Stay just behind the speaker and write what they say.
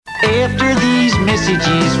After these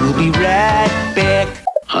messages, we'll be right back.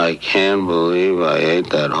 I can't believe I ate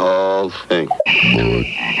that whole thing.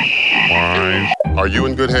 Are you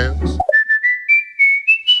in good hands?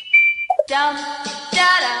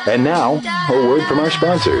 And now, a word from our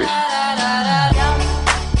sponsors.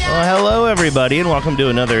 Well, hello, everybody, and welcome to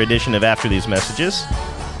another edition of After These Messages.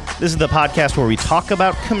 This is the podcast where we talk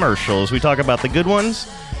about commercials. We talk about the good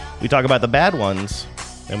ones, we talk about the bad ones,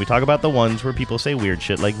 and we talk about the ones where people say weird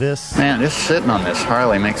shit like this. Man, just sitting on this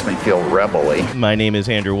Harley makes me feel rebel-y. My name is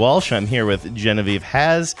Andrew Walsh. I'm here with Genevieve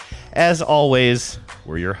Has. As always,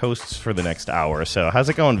 we're your hosts for the next hour. So how's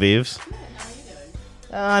it going, Vives?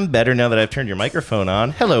 I'm better now that I've turned your microphone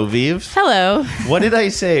on. Hello, Vives. Hello. What did I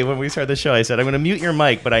say when we started the show? I said, I'm going to mute your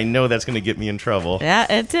mic, but I know that's going to get me in trouble. Yeah,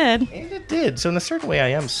 it did. And it did. So in a certain way, I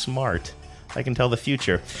am smart. I can tell the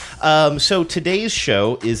future. So today's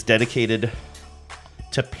show is dedicated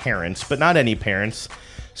to parents, but not any parents.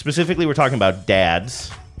 Specifically, we're talking about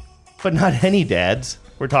dads, but not any dads.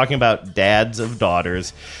 We're talking about dads of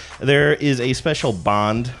daughters. There is a special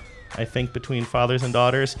bond, I think, between fathers and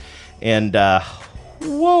daughters. And,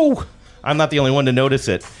 whoa, I'm not the only one to notice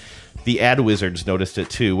it. The ad wizards noticed it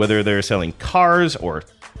too, whether they're selling cars or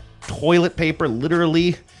toilet paper,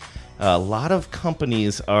 literally. A lot of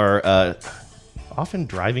companies are often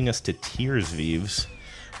driving us to tears, Vives,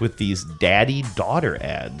 with these daddy-daughter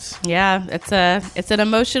ads. Yeah, it's an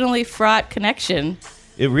emotionally fraught connection.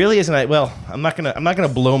 It really is, and I'm not gonna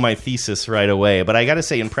blow my thesis right away, but I got to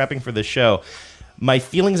say, in prepping for the show, my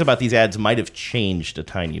feelings about these ads might have changed a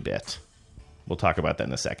tiny bit. We'll talk about that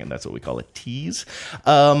in a second. That's what we call a tease.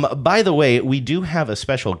 By the way, we do have a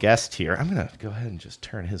special guest here. I'm going to go ahead and just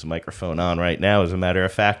turn his microphone on right now, as a matter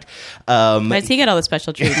of fact. Why does he get all the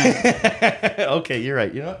special treatment? Okay, you're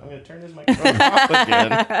right. You know what? I'm going to turn his microphone off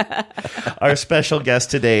again. Our special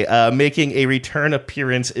guest today, making a return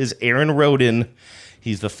appearance, is Aaron Roden.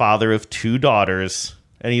 He's the father of 2 daughters,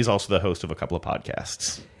 and he's also the host of a couple of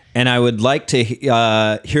podcasts. And I would like to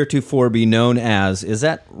heretofore be known as, is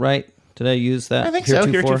that right? Did I use that? I think so.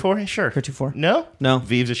 Heretofore, sure. Heretofore? No? No.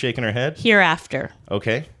 Vives is shaking her head. Hereafter.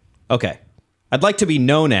 Okay. Okay. I'd like to be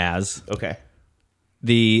known as Okay.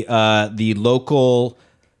 the local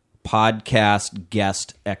podcast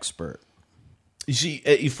guest expert.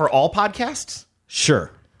 For all podcasts?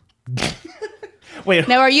 Sure. Wait.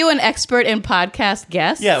 Now, are you an expert in podcast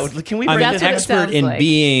guests? Yeah, can we I'm bring an That's what it expert sounds in like.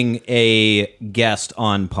 being a guest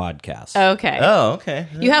on podcasts. Okay. Oh, okay.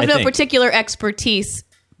 You have I no think. particular expertise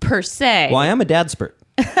per se. Well, I am a dadspert.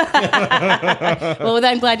 Well, then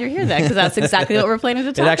I'm glad you're here then, because that's exactly what we're planning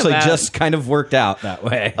to talk It about. actually just kind of worked out that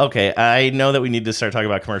way. Okay, I know that we need to start talking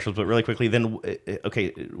about commercials, but really quickly, then,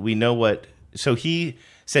 okay, we know what... So he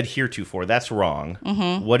said heretofore. That's wrong.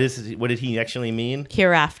 Mm-hmm. What did he actually mean?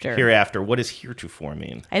 Hereafter. Hereafter. What does heretofore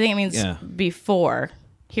mean? I think it means Yeah. before.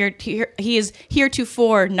 He is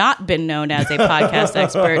heretofore not been known as a podcast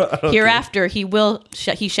expert. Okay. Hereafter, he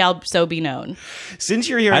shall so be known. Since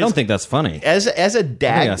you're here... I don't think that's funny. As a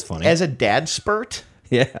dad... I think that's funny. As a dad spurt...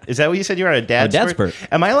 Yeah. Is that what you said? You are a dad A spurt? dadspert.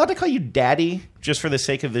 Am I allowed to call you daddy just for the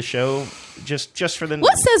sake of the show? Just for the...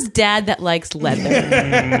 What says dad that likes leather?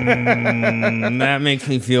 That makes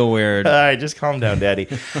me feel weird. All right, just calm down, Daddy.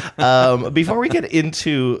 Before we get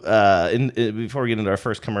into our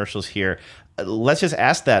first commercials here, let's just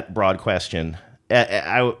ask that broad question.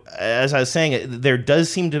 As I was saying, there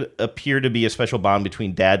does seem to appear to be a special bond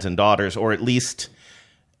between dads and daughters, or at least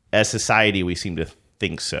as society, we seem to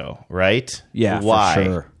think so, right? Yeah, Why? for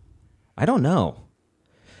sure. I don't know.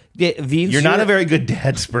 Yeah, Vives, You're not a very good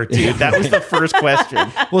dad spurt, dude. That was the first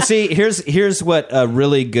question. Well, see, here's what a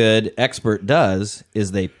really good expert does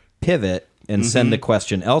is they pivot and send the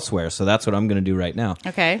question elsewhere. So that's what I'm going to do right now.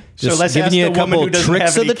 Okay. Just so let's giving ask you the a couple woman who doesn't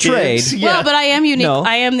tricks have of the any trade. kids. Well, but I am unique. No.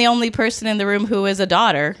 I am the only person in the room who is a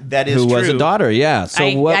daughter. That is Who true. was a daughter, yeah. So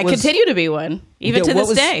I continue to be one, even to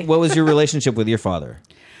this day. What was your relationship with your father?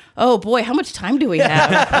 Oh, boy, how much time do we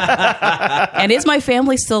have? And is my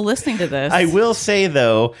family still listening to this? I will say,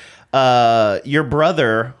 though, your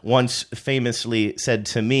brother once famously said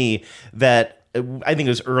to me that, I think it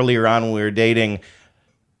was earlier on when we were dating,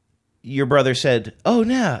 your brother said, "Oh,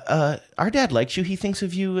 no, our dad likes you. He thinks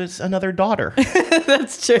of you as another daughter."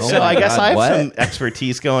 That's true. So I guess I have what? some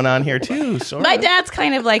expertise going on here, too. Sort My of. dad's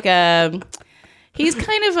kind of like he's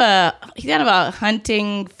kind of a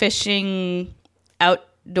hunting, fishing,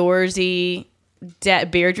 outdoorsy,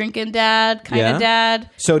 beer drinking dad kind Yeah? of dad.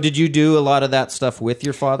 So did you do a lot of that stuff with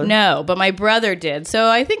your father? No, but my brother did. So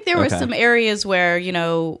I think there were Okay. some areas where,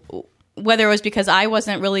 whether it was because I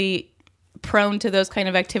wasn't really prone to those kind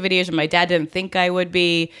of activities and my dad didn't think I would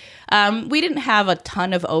be, we didn't have a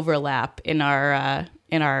ton of overlap in our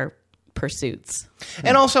pursuits.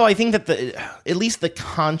 And also, I think that at least the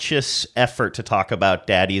conscious effort to talk about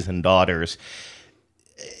daddies and daughters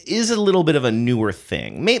is a little bit of a newer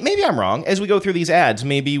thing. Maybe I'm wrong. As we go through these ads,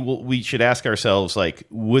 maybe we should ask ourselves, like,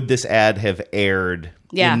 would this ad have aired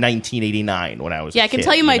in 1989 when I was a kid? I can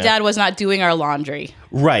tell you my dad was not doing our laundry.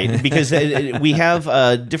 Right, because we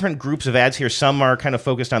have different groups of ads here. Some are kind of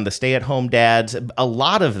focused on the stay-at-home dads. A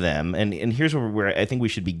lot of them, and here's where I think we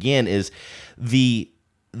should begin, is the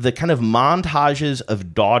kind of montages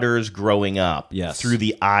of daughters growing up through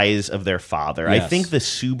the eyes of their father. Yes. I think the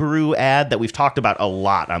Subaru ad that we've talked about a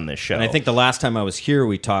lot on this show. And I think the last time I was here,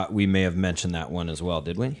 we may have mentioned that one as well,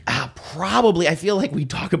 did we? Probably. I feel like we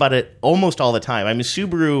talk about it almost all the time. I mean,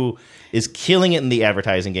 Subaru is killing it in the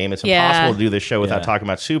advertising game. It's impossible to do this show without talking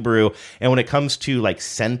about Subaru. And when it comes to like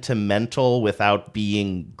sentimental without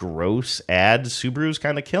being gross ads, Subaru's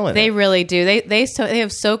kind of killing it. They really do. They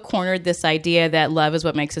have so cornered this idea that love is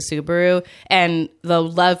what makes a Subaru, and the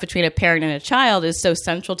love between a parent and a child is so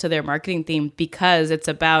central to their marketing theme because it's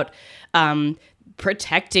about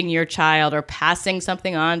protecting your child or passing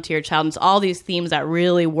something on to your child. And it's all these themes that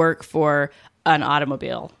really work for an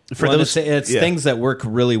automobile. It's things that work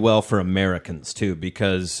really well for Americans too,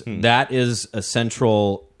 because that is a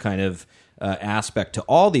central kind of aspect to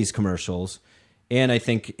all these commercials. And I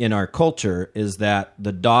think in our culture is that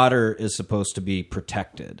the daughter is supposed to be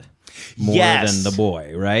protected more than the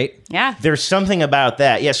boy, right? Yeah. There's something about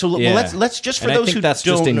that. Yeah, so let's just for and those I think who that's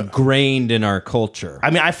don't just ingrained in our culture. I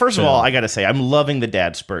mean, first of all, I got to say, I'm loving the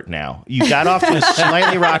dad spurt now. You got off to a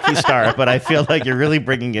slightly rocky start, but I feel like you're really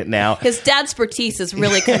bringing it now. His dad spurtice is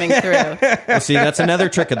really coming through. Well, see, that's another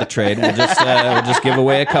trick of the trade. We'll just give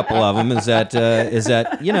away a couple of them. Is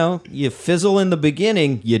that you fizzle in the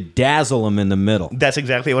beginning, you dazzle them in the middle. That's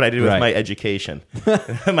exactly what I did with my education.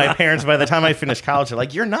 My parents, by the time I finished college, are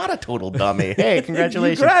like, "You're not a total dummy. Hey,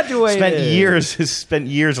 congratulations! You graduated." Spent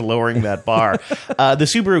years lowering that bar. The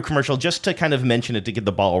Subaru commercial, just to kind of mention it to get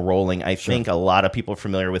the ball rolling. I think a lot of people are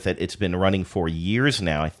familiar with it. It's been running for years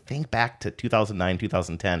now. I think back to 2009,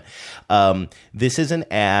 2010. This is an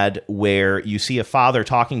ad where you see a father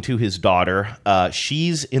talking to his daughter.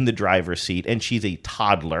 She's in the driver's seat, and she's a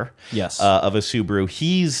toddler. Of a Subaru.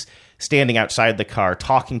 He's standing outside the car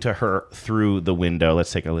talking to her through the window.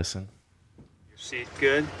 Let's take a listen. Seat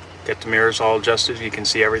good? Get the mirrors all adjusted so you can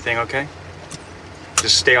see everything okay?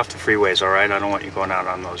 Just stay off the freeways, all right? I don't want you going out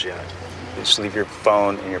on those yet. Just leave your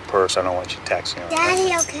phone in your purse. I don't want you texting.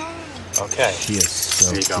 Daddy, okay? Okay. She is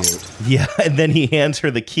so cute. Yeah, and then he hands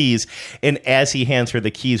her the keys. And as he hands her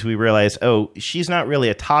the keys, we realize, she's not really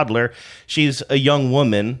a toddler. She's a young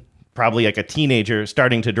woman, probably like a teenager,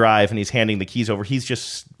 starting to drive, and he's handing the keys over. He's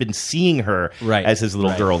just been seeing her as his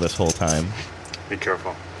little girl this whole time. Be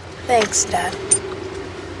careful. Thanks, Dad.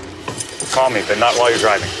 Call me, but not while you're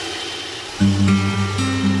driving.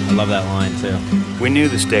 I love that line, too. We knew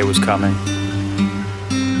this day was coming.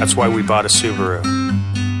 That's why we bought a Subaru.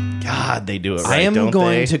 God, they do it I right, am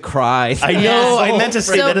going to cry. I know. I meant to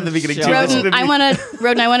say that at the beginning, too. Roden,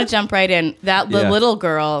 I want to jump right in. The little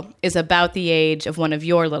girl is about the age of one of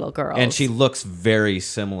your little girls. And she looks very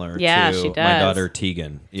similar she to does. my daughter,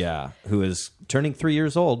 Tegan. Yeah, who is turning 3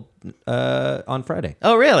 years old on Friday.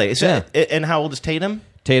 Oh, really? So, and how old is Tatum?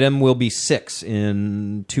 Tatum will be 6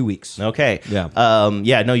 in 2 weeks. Okay. Yeah.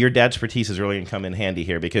 Your dad's expertise is really going to come in handy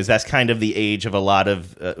here because that's kind of the age of a lot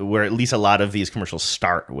of where at least a lot of these commercials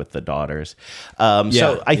start with the daughters.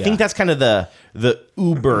 So I think that's kind of the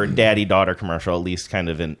uber daddy-daughter commercial, at least kind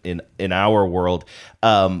of in our world.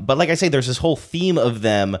 But like I say, there's this whole theme of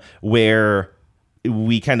them where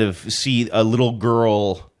we kind of see a little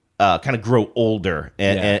girl kind of grow older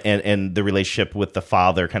and the relationship with the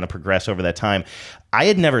father kind of progress over that time. I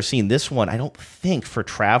had never seen this one, I don't think, for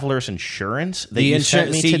Travelers Insurance. You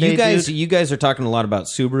guys are talking a lot about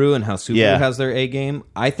Subaru and how Subaru has their A game.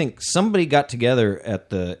 I think somebody got together at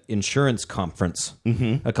the insurance conference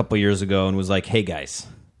a couple years ago and was like, "Hey guys,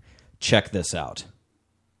 check this out."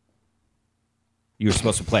 You were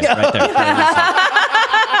supposed to play it right there.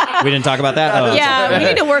 We didn't talk about that. We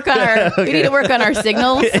need to work on our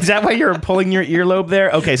signals. Is that why you're pulling your earlobe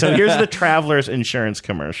there? Okay, so here's the Travelers Insurance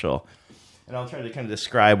commercial. And I'll try to kind of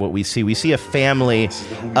describe what we see. We see a family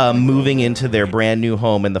moving into their brand new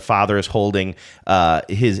home, and the father is holding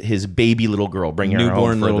his baby little girl, bringing her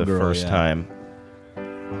home for the first time.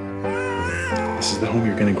 This is the home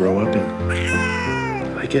you're going to grow up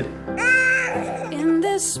in. Like it? In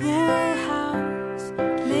this small house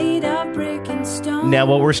made of brick and stone. Now,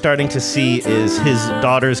 what we're starting to see is his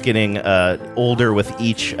daughter's getting older with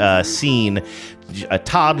each scene. a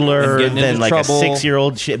toddler, And getting then into like trouble. a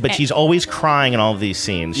 6-year-old, but she's always crying in all of these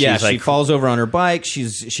scenes. Yeah, She's she like, falls over on her bike.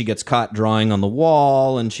 She gets caught drawing on the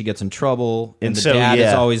wall, and she gets in trouble. And the so, dad is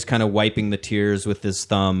yeah. always kind of wiping the tears with his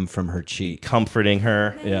thumb from her cheek, comforting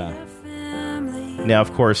her. Yeah. Now,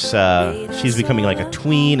 of course, she's becoming like a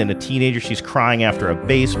tween and a teenager. She's crying after a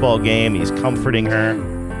baseball game. He's comforting her.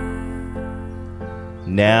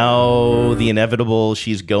 Now, the inevitable,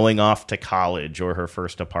 she's going off to college or her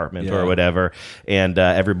first apartment or whatever. And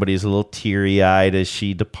everybody's a little teary-eyed as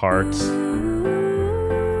she departs.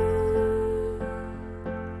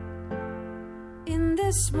 In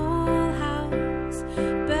this small house,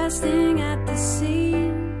 bursting at the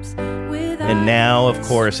seams. And now, of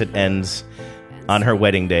course, it ends on her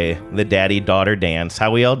wedding day, the daddy-daughter dance.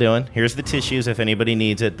 How we all doing? Here's the tissues if anybody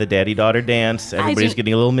needs it. The daddy-daughter dance. Everybody's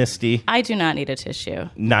getting a little misty. I do not need a tissue.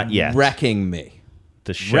 Not yet. Wrecking me.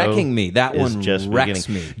 The show Wrecking me. That is one just wrecks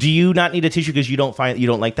beginning. me. Do you not need a tissue because you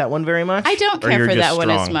don't like that one very much? I don't Or care you're for just that one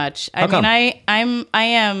as strong? much. How come? I am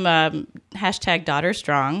hashtag daughter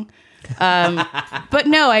strong. But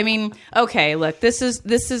no, I mean, okay, look, this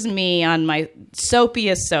is me on my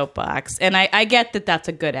soapiest soapbox, and I get that that's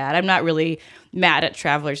a good ad. I'm not really mad at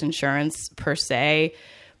Travelers Insurance per se,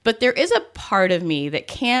 but there is a part of me that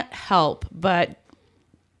can't help but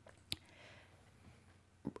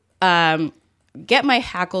get my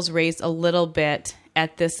hackles raised a little bit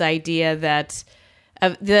at this idea that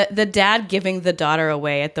the dad giving the daughter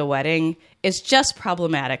away at the wedding is just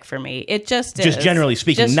problematic for me. It just is. Just generally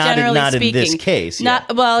speaking, Just not generally in this speaking. case.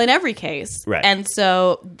 Not well, in every case. Right. And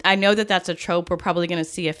so I know that that's a trope we're probably going to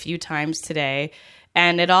see a few times today,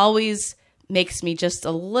 and it always makes me just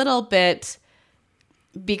a little bit,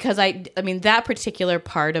 because I mean that particular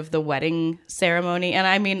part of the wedding ceremony, and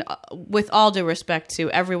I mean with all due respect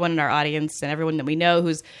to everyone in our audience and everyone that we know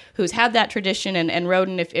who's had that tradition, and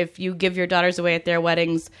Roden, if you give your daughters away at their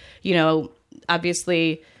weddings, you know,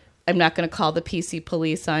 obviously I'm not going to call the PC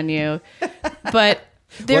police on you, but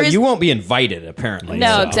You won't be invited, apparently.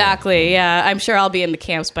 No, so. exactly. Yeah, I'm sure I'll be in the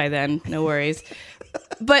camps by then. No worries.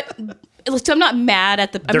 But so I'm not mad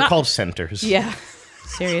at the. They're called centers. Yeah,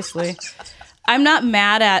 seriously. I'm not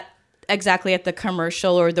mad at exactly at the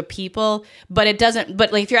commercial or the people, but it doesn't.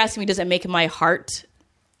 But like, if you're asking me, does it make my heart,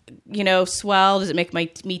 swell? Does it make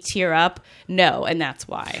me tear up? No, and that's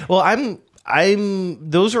why. Well,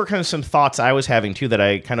 those were kind of some thoughts I was having too that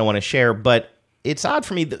I kind of want to share, but it's odd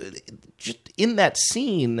for me that just in that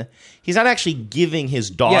scene, he's not actually giving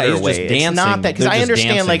his daughter he's away. just It's dancing. not that, because They're I just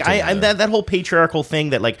understand, like, dancing I'm that whole patriarchal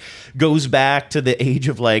thing that like goes back to the age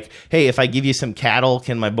of like, hey, if I give you some cattle,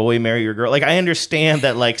 can my boy marry your girl? Like, I understand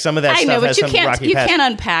that like some of that I stuff know, but has you some can't. rocky You past. can't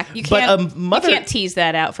unpack. You But can't. You can't tease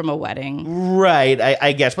that out from a wedding. Right,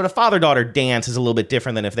 I guess. But a father-daughter dance is a little bit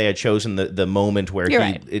different than if they had chosen the moment where You're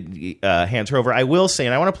he hands her over. I will say,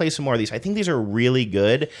 and I want to play some more of these, I think these are really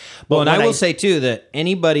good. But Well, and I when will say, too, that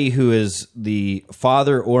anybody who is the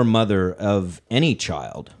father or mother of any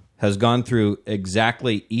child has gone through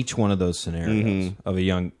exactly each one of those scenarios of a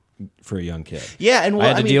young kid. Yeah, and I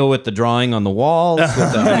had to deal with the drawing on the walls.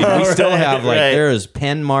 We still have there is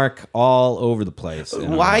pen mark all over the place.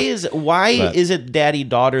 Why is it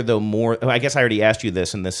daddy-daughter though more? I guess I already asked you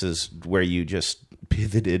this, and this is where you just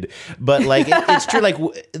pivoted. But like it's true. Like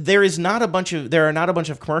there are not a bunch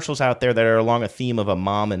of commercials out there that are along a theme of a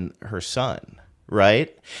mom and her son.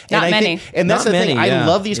 Right? Not and many. And that's Not the thing. many, I yeah,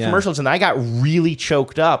 love these yeah. commercials, and I got really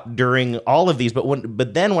choked up during all of these.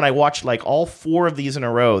 But then when I watched like all 4 of these in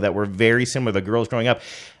a row that were very similar to girls growing up,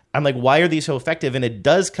 I'm like, why are these so effective? And it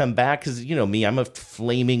does come back because, me, I'm a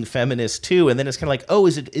flaming feminist too. And then it's kind of like, oh,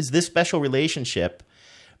 is this special relationship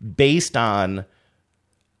based on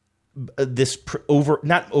this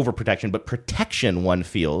not overprotection, but protection one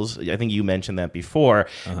feels? I think you mentioned that before.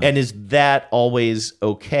 And is that always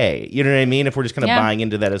okay? You know what I mean? If we're just kind of buying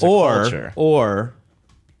into that as a culture. Or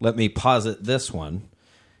let me posit this one,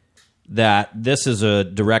 that this is a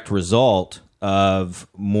direct result of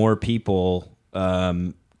more people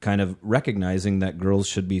kind of recognizing that girls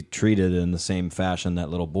should be treated in the same fashion that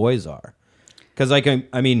little boys are. Because,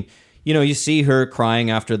 I mean, you see her crying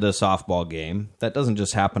after the softball game. That doesn't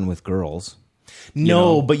just happen with girls.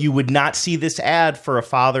 No, but you would not see this ad for a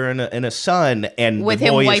father and a son, and With the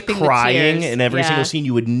him boy is wiping the crying tears. in every Yeah. single scene.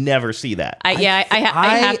 You would never see that. I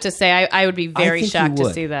have to say, I would be very shocked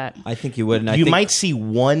to see that. I think you would. And You might see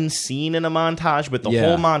one scene in a montage, but the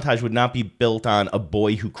whole montage would not be built on a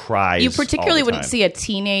boy who cries. You particularly all the wouldn't time. see a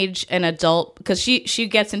teenage and adult, because she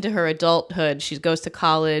gets into her adulthood. She goes to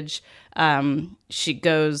college. She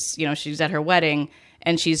goes, she's at her wedding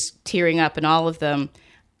and she's tearing up in all of them.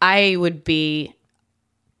 I would be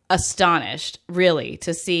astonished, really,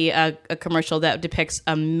 to see a commercial that depicts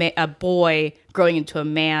a boy growing into a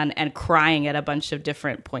man and crying at a bunch of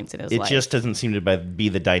different points in his life. It just doesn't seem to be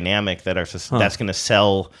the dynamic that that's going to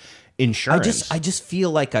sell insurance. I just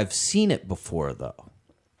feel like I've seen it before, though.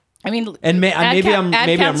 I mean, and maybe I'm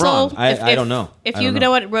wrong. I don't know. If you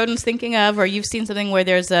know what Roden's thinking of, or you've seen something where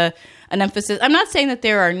there's an emphasis. I'm not saying that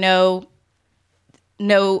there are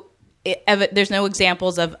there's no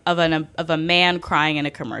examples of a man crying in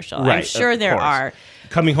a commercial. Right, I'm sure there are.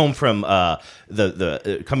 Coming home from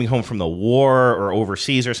coming home from the war or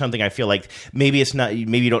overseas or something, I feel like maybe it's not.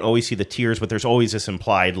 Maybe you don't always see the tears, but there's always this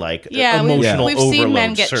implied emotional we've overload. Seen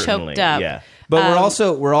men get certainly. choked up. Yeah. But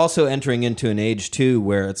we're also entering into an age too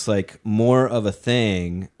where it's like more of a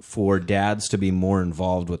thing for dads to be more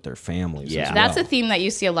involved with their families. Yeah, that's a theme that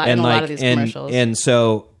you see a lot in a lot of these commercials. And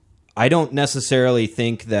so I don't necessarily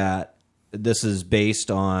think that this is based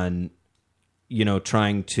on,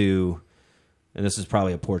 trying to, and this is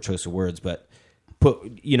probably a poor choice of words, but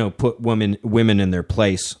put women in their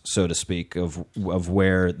place, so to speak, of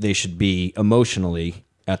where they should be emotionally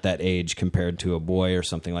at that age compared to a boy or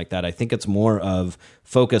something like that. I think it's more of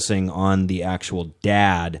focusing on the actual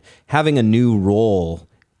dad having a new role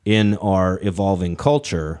in our evolving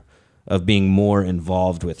culture of being more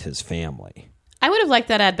involved with his family. I would have liked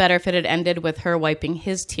that ad better if it had ended with her wiping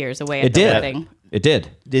his tears away at it the did. wedding. It did.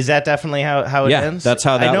 Is that definitely how it ends? That's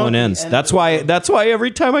how that one ends. That's why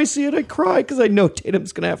every time I see it, I cry because I know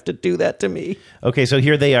Tatum's going to have to do that to me. Okay, so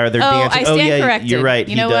here they are. They're dancing. I stand corrected. You're right.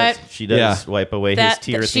 You know what? She does wipe away his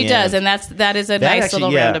tears. She does, and that is a nice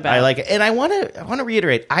little roundabout. I like it, and I want to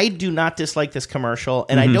reiterate. I do not dislike this commercial,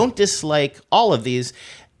 and I don't dislike all of these,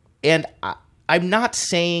 and I'm not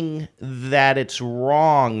saying that it's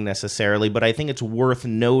wrong necessarily, but I think it's worth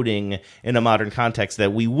noting in a modern context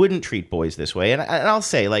that we wouldn't treat boys this way. And I'll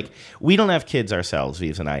say, we don't have kids ourselves,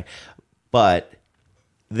 Vives and I, but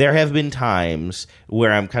there have been times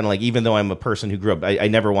where I'm kind of like, even though I'm a person who grew up, I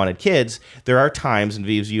never wanted kids, there are times, and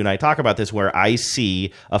Vives, you and I talk about this, where I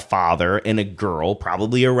see a father and a girl,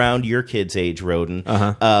 probably around your kid's age, Roden,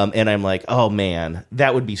 and I'm like, oh man,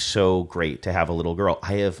 that would be so great to have a little girl.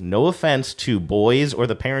 I have no offense to boys or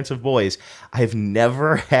the parents of boys. I've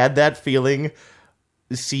never had that feeling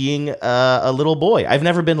seeing a little boy. I've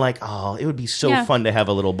never been like, oh, it would be so fun to have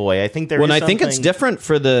a little boy. I think I think it's different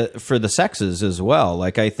for the sexes as well.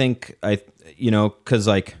 Like, I think because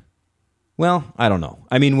I don't know.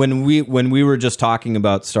 I mean, when we were just talking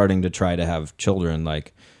about starting to try to have children,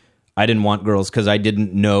 like, I didn't want girls because I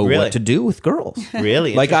didn't know what to do with girls.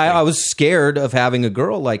 Really? Like, I was scared of having a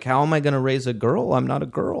girl. Like, how am I going to raise a girl? I'm not a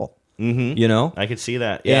girl. Mm-hmm. I could see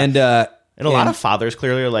that. Yeah. And a lot of fathers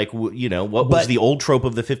clearly are like, what was the old trope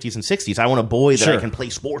of the 50s and 60s? I want a boy that I can play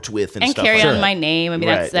sports with and stuff. Carry on my name. I mean,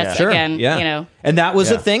 that's again, And that was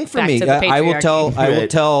a thing for me. I will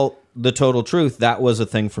tell the total truth. That was a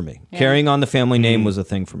thing for me. Yeah. Carrying on the family name was a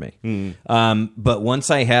thing for me. But once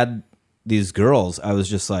I had these girls, I was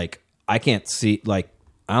just like, I can't see, like,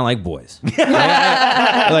 I don't like boys. They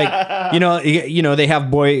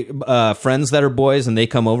have boy friends that are boys, and they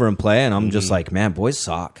come over and play, and I'm just like, man, boys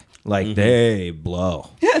suck. Like, they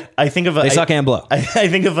blow. I think of they suck and blow. I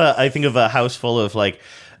think of a house full of, like,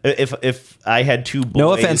 if I had two boys.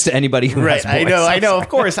 No offense to anybody who has boys. I know. Of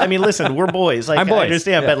course. I mean, listen, we're boys. Like, I'm boys. I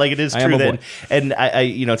understand, but like, it is true then. And I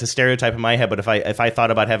it's a stereotype in my head. But if I thought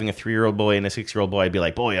about having a 3-year-old boy and a 6-year-old boy, I'd be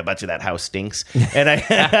like, boy, I bet you that house stinks. And I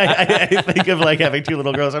think of like having two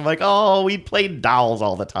little girls. I'm like, oh, we played dolls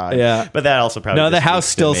all the time. Yeah, but that also probably the house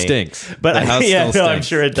still stinks. But I'm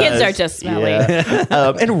sure it does. Kids are just smelly,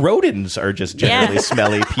 and rodents are just generally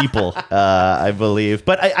smelly people. I believe.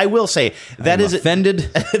 But I will say that I'm offended.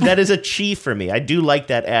 That is a cheat for me. I do like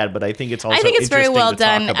that ad, but I think it's also it's very well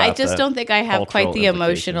done. I just the don't think I have quite the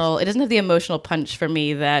emotional. implications. It doesn't have the emotional punch for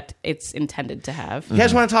me that it's intended to have. You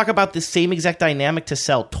guys want to talk about the same exact dynamic to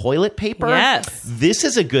sell toilet paper? Yes. This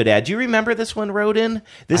is a good ad. Do you remember this one, Roden?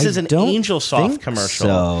 This is an Angel Soft commercial.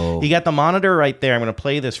 So. You got the monitor right there. I'm going to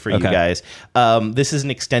play this for you guys. This is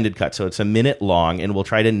an extended cut, so it's a minute long, and we'll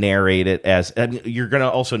try to narrate it as. You're going to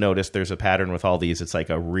also notice there's a pattern with all these. It's like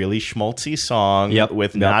a really schmaltzy song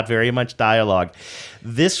with not very much dialogue.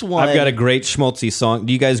 This one, I've got a great schmaltzy song.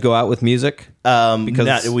 Do you guys go out with music?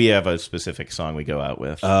 Because we have a specific song we go out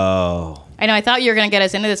with. Oh, I know. I thought you were going to get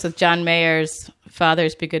us into this with John Mayer's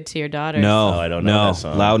 "Fathers Be Good to Your Daughters." No, I don't know that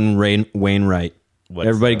song. Loudon Wainwright.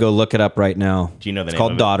 Everybody go look it up right now. Do you know the name? It's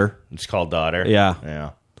called Daughter. It's called Daughter.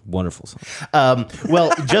 Yeah. Wonderful song.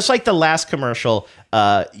 Well, just like the last commercial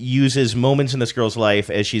uses moments in this girl's life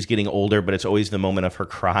as she's getting older, but it's always the moment of her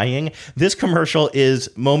crying. This commercial is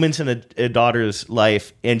moments in a daughter's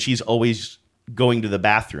life, and she's always going to the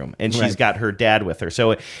bathroom, and she's got her dad with her.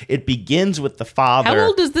 So it begins with the father. How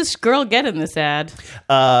old does this girl get in this ad?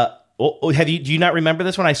 Do you not remember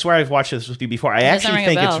this one? I swear I've watched this with you before. I actually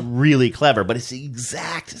think it's really clever, but it's the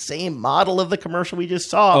exact same model of the commercial we just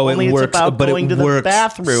saw. Only it works, it's about going to the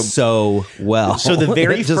bathroom so well. So the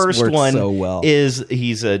very first one so is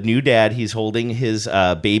he's a new dad. He's holding his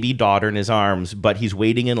baby daughter in his arms, but he's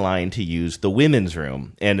waiting in line to use the women's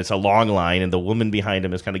room, and it's a long line, and the woman behind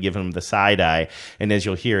him is kind of giving him the side eye. And as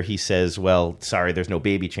you'll hear, he says, "Well, sorry, there's no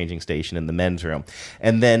baby changing station in the men's room."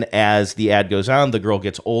 And then as the ad goes on, the girl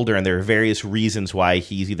gets older, and there are various reasons why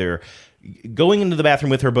he's either going into the bathroom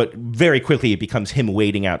with her, but very quickly it becomes him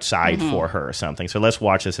waiting outside for her or something. So let's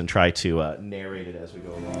watch this and try to narrate it as we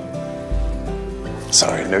go along.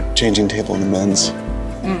 Sorry, no changing table in the men's.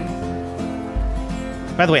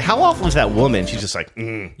 By the way, how awful is that woman? She's just like,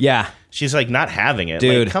 Yeah. She's like not having it.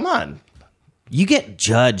 Dude. Like, come on. You get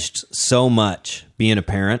judged so much being a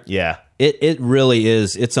parent. Yeah. It really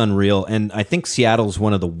is. It's unreal. And I think Seattle's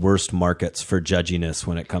one of the worst markets for judginess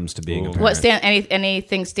when it comes to being a parent.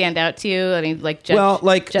 Anything stand out to you? Any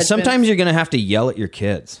judgments? Sometimes you're going to have to yell at your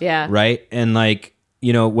kids. Yeah. Right? And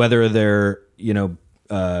whether they're,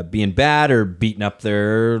 being bad or beating up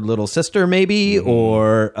their little sister maybe,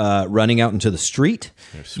 or running out into the street.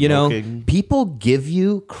 People give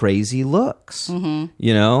you crazy looks,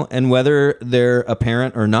 and whether they're a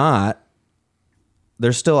parent or not,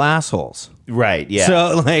 they're still assholes. Right, yeah.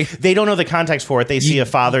 So, they don't know the context for it. They see a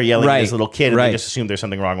father yelling at his little kid, and they just assume there's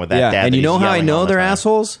something wrong with that dad. And you know how I know they're time.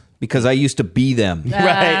 Assholes? Because I used to be them.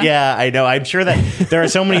 Right, yeah, I know. I'm sure that there are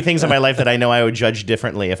so many things in my life that I know I would judge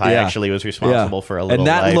differently if I actually was responsible for a little And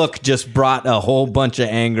that life. look just brought a whole bunch of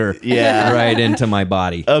anger right into my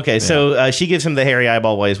body. Okay, so she gives him the hairy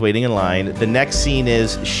eyeball while he's waiting in line. The next scene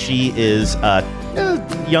is she is a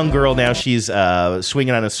young girl now. She's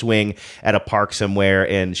swinging on a swing at a park somewhere,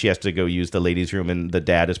 and she has to go use the ladies' room, and the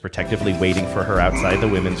dad is protectively waiting for her outside the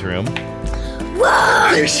women's room.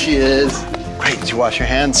 Whoa! There she is. Great, did you wash your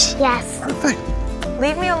hands? Yes. Perfect.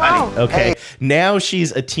 Leave me alone. Okay, now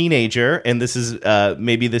she's a teenager, and this is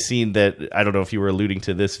maybe the scene that, I don't know if you were alluding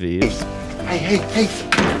to this, Vives. Hey.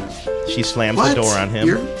 She slams the door on him.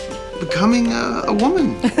 You're becoming a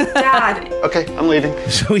woman. Dad. Okay, I'm leaving.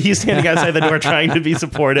 So he's standing outside the door trying to be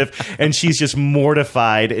supportive, and she's just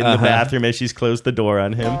mortified in the bathroom as she's closed the door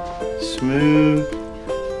on him. Smooth,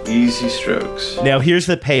 easy strokes. Now, here's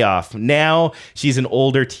the payoff. Now she's an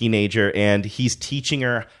older teenager, and he's teaching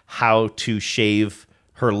her how to shave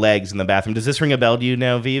her legs in the bathroom. Does this ring a bell to you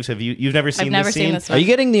now, Vives? You've never seen I've this never scene? seen this one. Are you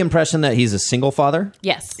getting the impression that he's a single father?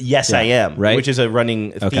 Yes. Yes, I am. Right? Which is a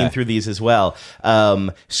running theme through these as well.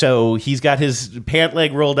 So he's got his pant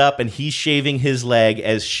leg rolled up, and he's shaving his leg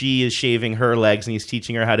as she is shaving her legs, and he's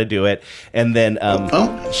teaching her how to do it. And then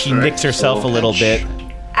she nicks herself a little bit.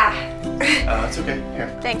 It's okay. Here.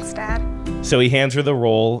 Thanks, Dad. So he hands her the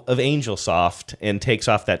roll of Angel Soft and takes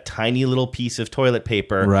off that tiny little piece of toilet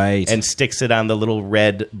paper and sticks it on the little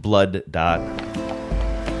red blood dot.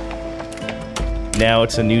 Now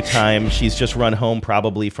it's a new time. She's just run home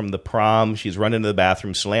probably from the prom. She's run into the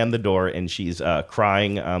bathroom, slammed the door, and she's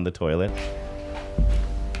crying on the toilet.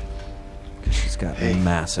 She's got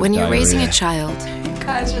massive When you're diarrhea. raising a child,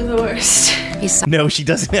 Guys are the worst. No, she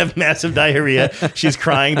doesn't have massive diarrhea. She's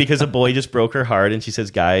crying because a boy just broke her heart, and she says,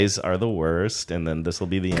 guys are the worst, and then this will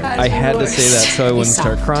be the end. I had to say that so I wouldn't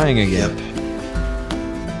start crying again.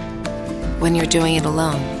 when you're doing it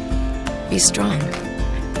alone, be strong.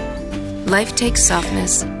 Life takes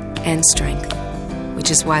softness and strength, which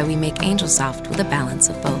is why we make Angel Soft with a balance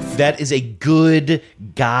of both. That is a good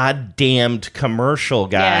goddamned commercial,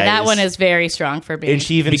 guys. Yeah, that one is very strong for me. And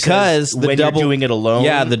she even says when you're doing it alone.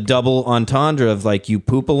 Yeah, the double entendre of like you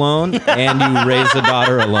poop alone and you raise a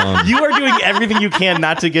daughter alone. You are doing everything you can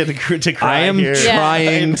not to get to cry. I am here.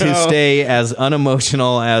 trying to stay as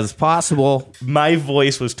unemotional as possible. My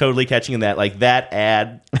voice was totally catching in that. Like that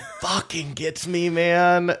ad fucking gets me,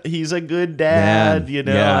 man. He's a good dad. Man, you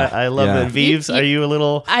know, yeah, I love yeah. it. Vives, are you a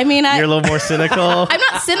little? I mean, you're a little more cynical. I'm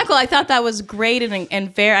not cynical. I thought that was great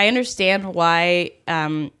and fair. I understand why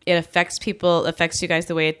it affects you guys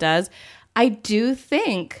the way it does. I do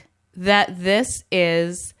think that this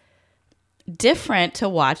is different to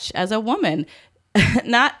watch as a woman.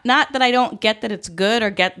 Not that I don't get that it's good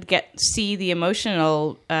or see the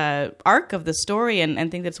emotional arc of the story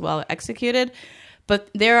and think that's well executed, but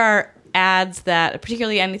there are ads that,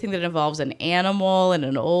 particularly anything that involves an animal and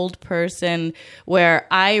an old person, where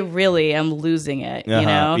I really am losing it, you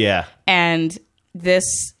know? Yeah. And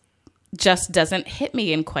this just doesn't hit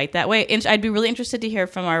me in quite that way. And I'd be really interested to hear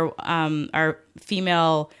from our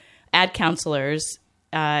female ad counselors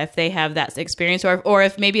if they have that experience, or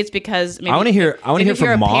if maybe it's because maybe, I want to hear if you're from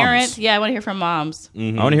a moms. parent. Yeah, I want to hear from moms. I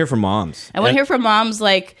want to hear from moms. I want to hear from moms.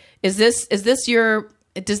 Like, does this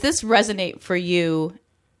resonate for you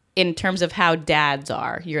in terms of how dads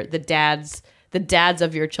are? The dads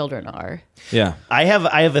of your children are. Yeah, I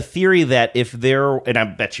have a theory that if there, and I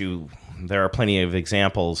bet you there are plenty of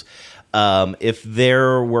examples. If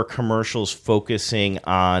there were commercials focusing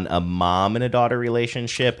on a mom and a daughter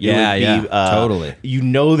relationship, it would be, totally.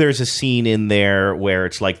 There's a scene in there where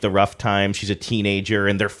it's like the rough time. She's a teenager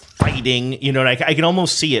and they're fighting. And I can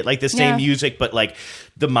almost see it, like the same music, but like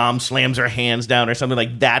the mom slams her hands down or something.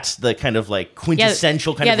 Like that's the kind of like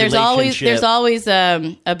quintessential kind of relationship. There's always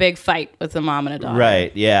a big fight with the mom and a daughter.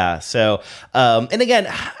 Right. Yeah. So, and again,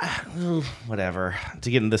 whatever.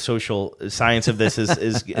 To get into the social science of this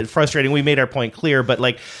is frustrating. We made our point clear, but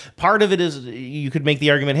like part of it is you could make the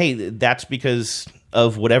argument, hey, that's because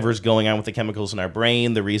of whatever's going on with the chemicals in our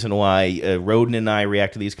brain, the reason why Roden and I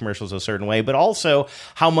react to these commercials a certain way, but also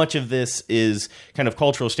how much of this is kind of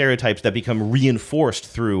cultural stereotypes that become reinforced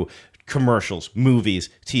through commercials, movies,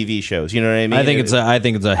 TV shows. You know what I mean? I think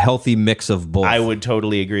it's a healthy mix of both. I would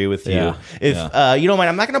totally agree with you. Yeah. If you don't mind,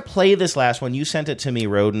 I'm not going to play this last one. You sent it to me,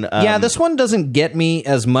 Roden. This one doesn't get me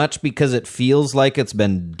as much because it feels like it's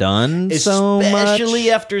been done so much.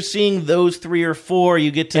 Especially after seeing those 3 or 4,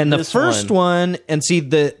 you get to and the first one and see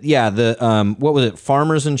the what was it?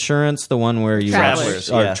 Farmers Insurance, the one where you Travelers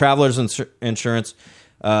Insurance,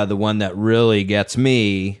 the one that really gets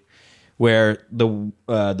me. Where the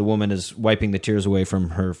woman is wiping the tears away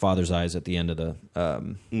from her father's eyes at the end of the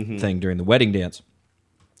thing during the wedding dance.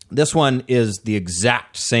 This one is the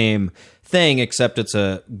exact same thing, except it's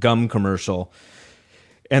a gum commercial.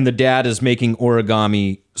 And the dad is making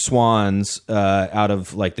origami swans out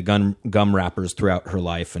of like the gum wrappers throughout her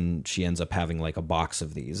life, and she ends up having like a box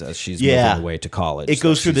of these as she's moving away to college. It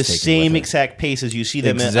goes through the same exact paces. You see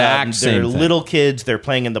them. They're little kids. They're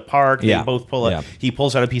playing in the park. Yeah. They both pull up. He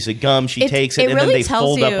pulls out a piece of gum. She takes it, and really then they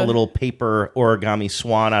fold up you a little paper origami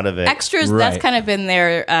swan out of it. Extras. Right. That's kind of been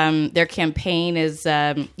their campaign is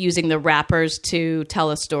using the wrappers to tell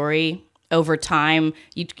a story. Over time,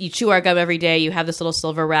 you chew our gum every day. You have this little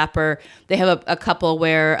silver wrapper. They have a couple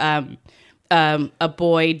where a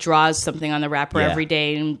boy draws something on the wrapper every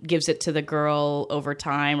day and gives it to the girl over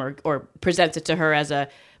time, or presents it to her as a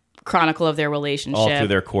chronicle of their relationship. All through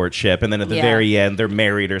their courtship. And then at the very end, they're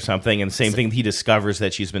married or something. And same thing, he discovers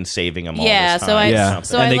that she's been saving him all this time.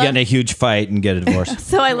 And they get in a huge fight and get a divorce.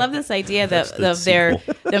 So I love this idea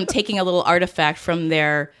them taking a little artifact from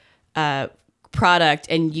their product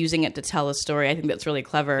and using it to tell a story. I think that's really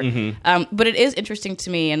clever. But it is interesting to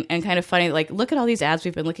me and kind of funny. Like, look at all these ads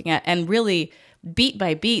we've been looking at, and really, beat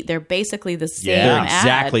by beat, they're basically the same ad.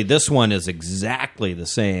 Exactly. This one is exactly the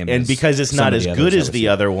same. And because it's not as good as the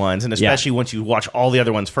other ones, and especially once you watch all the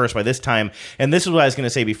other ones first by this time, and this is what I was going to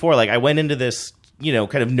say before, like I went into this,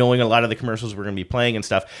 kind of knowing a lot of the commercials we're going to be playing and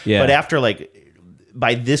stuff. Yeah. But after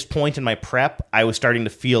by this point in my prep, I was starting to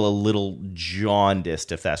feel a little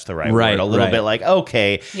jaundiced, if that's the right word. A little bit like,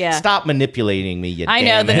 okay, stop manipulating me, you I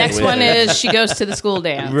know. The next one is she goes to the school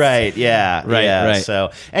dance. Right, yeah. Right.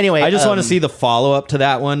 So, anyway. I just want to see the follow-up to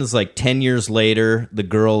that one. It's like 10 years later, the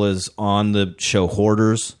girl is on the show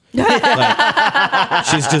Hoarders.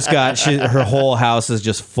 She's just got, her whole house is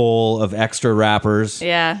just full of extra wrappers.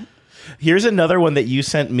 Yeah. Here's another one that you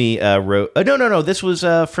sent me. No. This was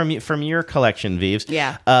from your collection, Vives.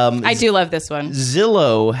 Yeah, I do love this one.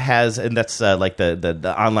 Zillow has, and that's like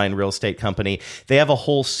the online real estate company. They have a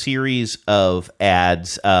whole series of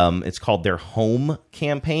ads. It's called their Home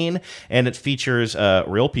campaign, and it features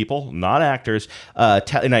real people, not actors.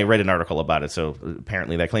 And I read an article about it, so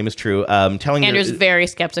apparently that claim is true. Andrew's very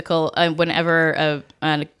skeptical whenever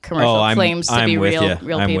a commercial claims to be real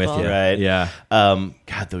people. I'm with you. Right? Yeah.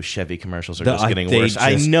 God, those Chevy commercials are just getting worse.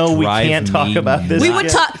 I know we can't talk about this. We would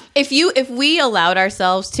talk if we allowed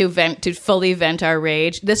ourselves to fully vent our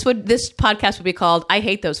rage. This podcast would be called "I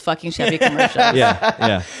Hate Those Fucking Chevy Commercials."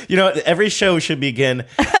 Yeah. Every show should begin.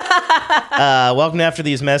 Welcome to After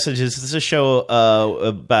These Messages. This is a show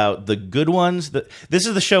about the good ones. This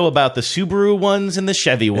is the show about the Subaru ones and the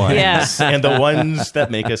Chevy ones, and the ones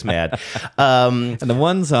that make us mad, and the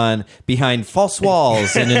ones on behind false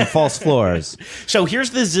walls and in false floors. So here's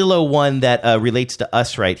the Zillow one that relates to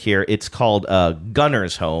us right here. It's called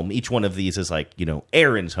Gunner's Home. Each one of these is like,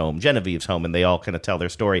 Aaron's home, Genevieve's home, and they all kind of tell their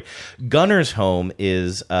story. Gunner's Home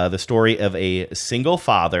is the story of a single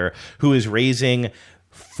father who is raising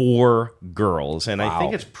 4 girls, and I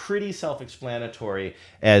think it's pretty self-explanatory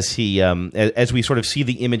as he as we sort of see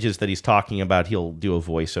the images that he's talking about. He'll do a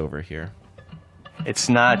voiceover here. It's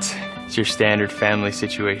not It's your standard family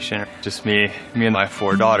situation. Just me and my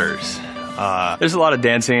 4 daughters. There's a lot of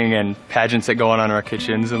dancing and pageants that go on in our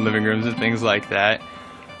kitchens and living rooms and things like that.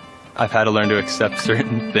 I've had to learn to accept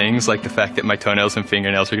certain things, like the fact that my toenails and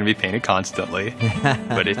fingernails are going to be painted constantly.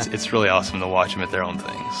 But it's really awesome to watch them at their own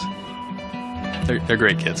things. They're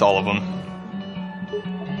great kids, all of them.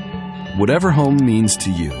 Whatever home means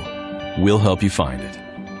to you, we'll help you find it.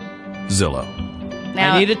 Zillow.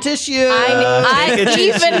 Now, I need a tissue.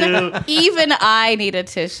 Even I need a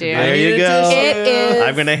tissue. There you go. It is.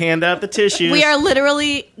 I'm going to hand out the tissues. We are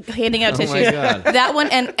literally handing out tissues. my God. That one,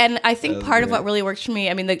 and I think part of what really works for me.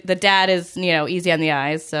 I mean, the dad is easy on the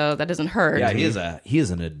eyes, so that doesn't hurt. Yeah, he is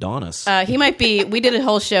an Adonis. He might be. We did a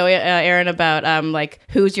whole show, Aaron, about like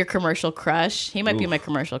who's your commercial crush. He might be my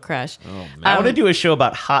commercial crush. Oh, man. I want to do a show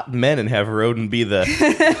about hot men and have Roden be the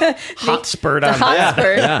hot spurt on that.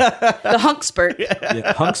 Spurt. Yeah. The hunk spurt.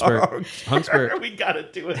 Yeah, hunk spurt. We got to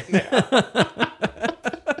do it now.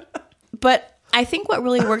 But I think what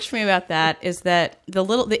really works for me about that is that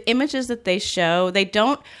the images that they show, they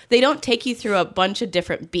don't take you through a bunch of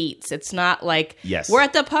different beats. It's not like we're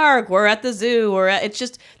at the park, we're at the zoo,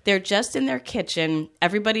 they're just in their kitchen.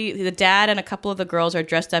 Everybody, the dad and a couple of the girls are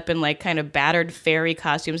dressed up in like kind of battered fairy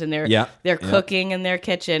costumes, and they're cooking in their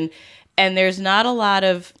kitchen, and there's not a lot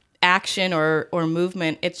of action or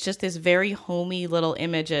movement. It's just this very homey little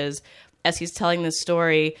images as he's telling this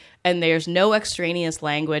story, and there's no extraneous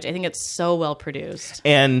language. I think it's so well produced.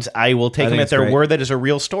 And I will take them at their word that is a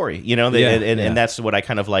real story, and that's what I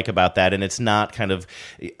kind of like about that. And it's not kind of,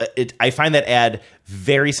 I find that ad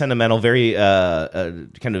very sentimental, very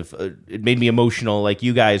it made me emotional like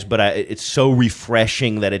you guys, but it's so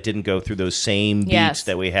refreshing that it didn't go through those same beats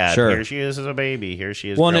that we had. Sure. Here she is as a baby. Here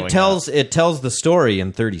she is. Well, and it tells the story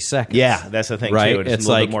in 30 seconds. Yeah, that's the thing, right? too. It's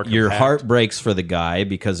like your heart breaks for the guy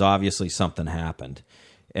because obviously something happened.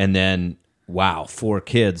 And then, wow, 4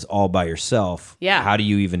 kids all by yourself. Yeah. How do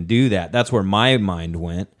you even do that? That's where my mind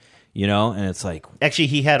went, and it's like... Actually,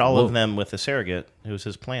 he had all of them with a surrogate. It was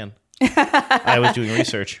his plan. I was doing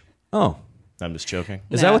research. Oh. I'm just joking.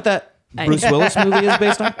 Is that what that Bruce Willis movie is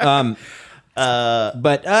based on?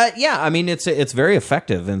 Yeah, I mean, it's very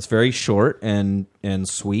effective, and it's very short and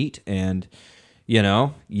sweet, and, you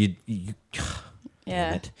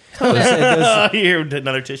Yeah. Here,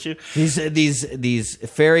 another tissue. These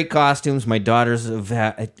fairy costumes. My daughters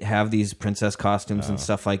have these princess costumes and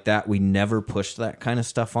stuff like that. We never pushed that kind of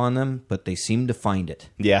stuff on them, but they seem to find it.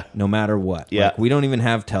 Yeah. No matter what. Yeah. Like, we don't even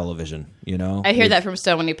have television, I hear that from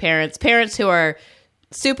so many parents. Parents who are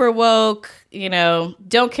super woke,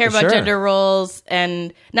 don't care about gender roles,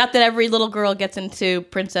 and not that every little girl gets into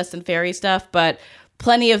princess and fairy stuff, but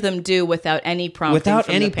plenty of them do without any prompting. Without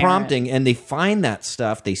from any the parent. prompting, and they find that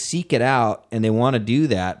stuff, they seek it out, and they want to do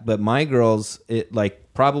that. But my girls,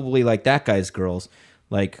 probably like that guy's girls,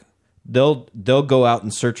 like they'll go out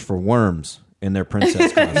and search for worms in their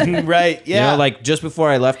princess costume. Right? Yeah. Like just before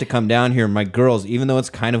I left to come down here, my girls, even though it's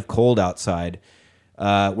kind of cold outside,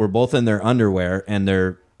 were both in their underwear and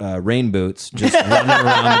their rain boots, just running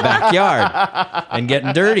around the backyard and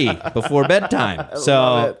getting dirty before bedtime.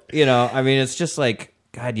 So I mean, it's just like,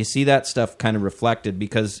 God, you see that stuff kind of reflected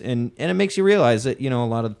because, and it makes you realize that, a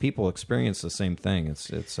lot of the people experience the same thing.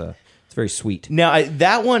 It's very sweet. Now,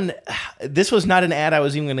 this was not an ad I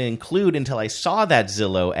was even going to include until I saw that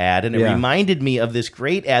Zillow ad, and it reminded me of this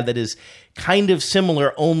great ad that is kind of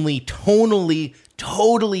similar, only tonally,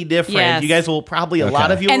 totally different. Yes. You guys will probably, a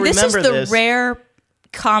lot of you will remember this. And this is the rare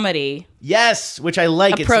comedy. Yes, which I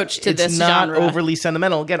like. Approach to this genre. It's not overly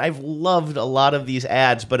sentimental. Again, I've loved a lot of these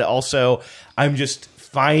ads, but also I'm just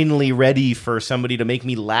finally ready for somebody to make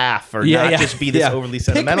me laugh or not just be this overly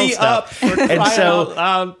sentimental stuff. And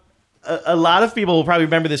so a lot of people will probably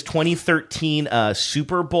remember this 2013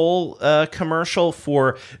 Super Bowl commercial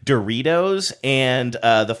for Doritos, and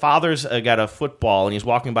the father's got a football, and he's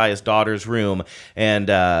walking by his daughter's room,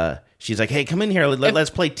 and she's like, "Hey, come in here. Let's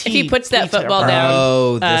play tea." If he puts that football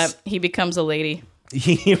down, he becomes a lady.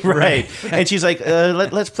 Right. And she's like,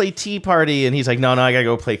 let's play tea party. And he's like, no, I gotta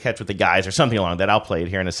go play catch with the guys or something along that. I'll play it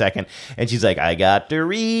here in a second. And she's like, I got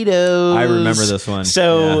Doritos. I remember this one.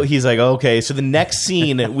 So he's like, okay. So the next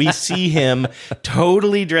scene, we see him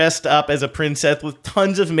totally dressed up as a princess with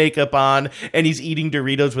tons of makeup on, and he's eating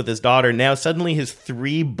Doritos with his daughter. Now suddenly his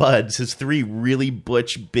 3 really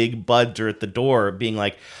butch big buds are at the door being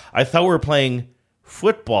like, I thought we were playing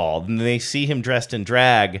football. And they see him dressed in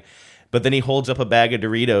drag. But then he holds up a bag of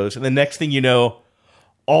Doritos, and the next thing you know,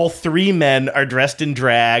 all 3 men are dressed in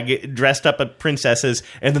drag, dressed up as princesses,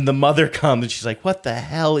 and then the mother comes, and she's like, what the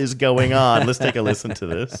hell is going on? Let's take a listen to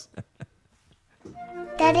this.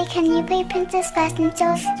 Daddy, can you play Princess Fashion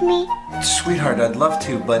Shows with me? Sweetheart, I'd love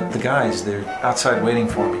to, but the guys, they're outside waiting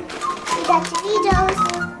for me. We got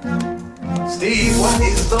Doritos. Steve, what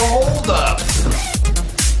is the holdup?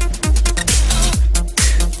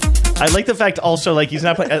 I like the fact also, like, he's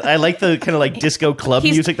not playing. I like the kind of like disco club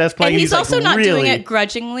music that's playing. And he's also like, not really, doing it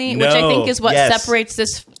grudgingly, which I think is what separates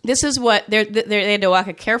this. This is what they had to walk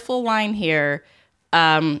a careful line here.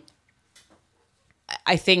 I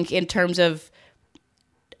think in terms of,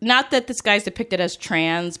 not that this guy's depicted as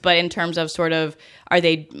trans, but in terms of sort of, are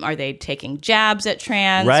they taking jabs at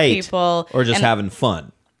trans people? Or just having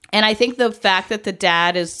fun? And I think the fact that the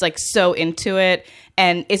dad is like so into it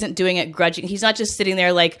and isn't doing it grudging, he's not just sitting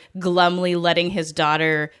there like glumly letting his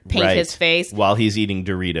daughter paint his face while he's eating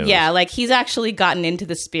Doritos. Yeah, like he's actually gotten into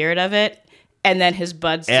the spirit of it. And then his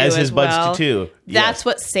buds do as his well. buds do too. That's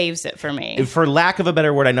what saves it for me. For lack of a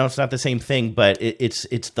better word, I know it's not the same thing, but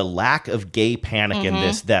it's the lack of gay panic in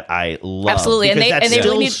this that I love. Absolutely, because and that's they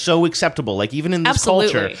still really need, so acceptable. Like even in this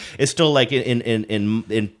culture, it's still like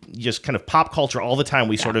in just kind of pop culture all the time.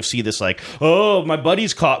 We sort of see this like, oh, my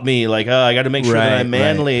buddy's caught me. Like, oh, I got to make sure that I'm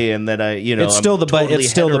manly and that it's still the butt.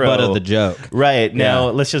 It's still the butt of the joke. Right now,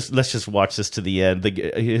 let's just watch this to the end.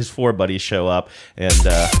 His four buddies show up and.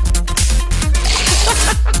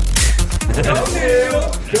 Don't kneel!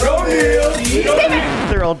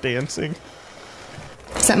 They're all dancing.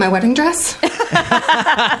 Is that my wedding dress? He's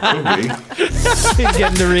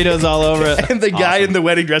getting Doritos all over it. And the guy in the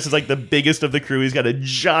wedding dress is like the biggest of the crew. He's got a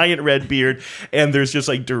giant red beard, and there's just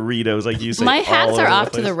like Doritos, like you said. My hats are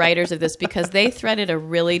off to the writers of this because they threaded a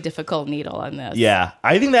really difficult needle on this. Yeah,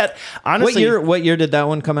 I think that honestly, what year did that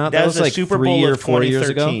one come out? That was like Super Bowl 3 or 4 years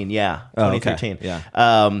ago. Yeah, 2013.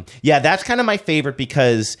 Okay. Yeah, that's kind of my favorite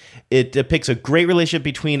because it depicts a great relationship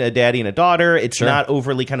between a daddy and a daughter. It's not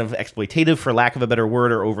overly kind of exploitative, for lack of a better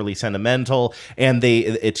word, or overly sentimental, and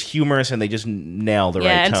it's humorous, and they just nail the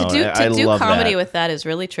right tone. And to do comedy with that is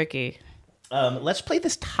really tricky. Let's play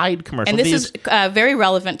this Tide commercial. And this is very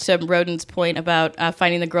relevant to Roden's point about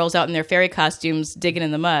finding the girls out in their fairy costumes digging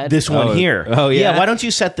in the mud. This one here. Oh, yeah. Why don't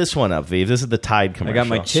you set this one up, Viv? This is the Tide commercial. I got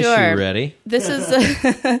my tissue ready. This is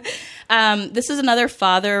this is another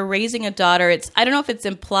father raising a daughter. I don't know if it's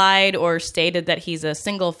implied or stated that he's a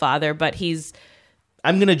single father, but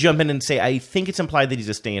I'm going to jump in and say I think it's implied that he's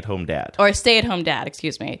a stay-at-home dad. Or a stay-at-home dad,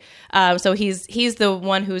 excuse me. So he's the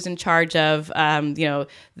one who's in charge of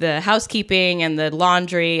the housekeeping and the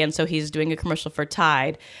laundry, and so he's doing a commercial for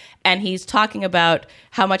Tide. And he's talking about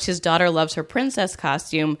how much his daughter loves her princess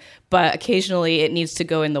costume, but occasionally it needs to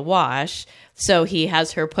go in the wash. So he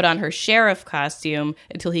has her put on her sheriff costume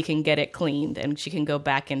until he can get it cleaned, and she can go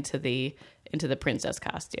back into the princess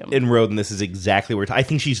costume. In Roden, this is exactly where I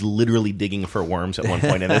think she's literally digging for worms at one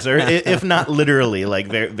point in this, or if not literally, like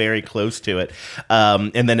very, very close to it.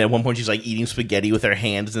 And then at one point, she's like eating spaghetti with her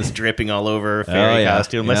hands and it's dripping all over her fairy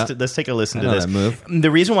costume. Let's take a listen to this. That move.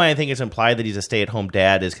 The reason why I think it's implied that he's a stay-at-home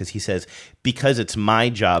dad is because he says, because it's my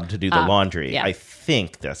job to do the laundry. I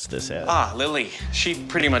think that's this ad. Lily. She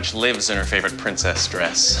pretty much lives in her favorite princess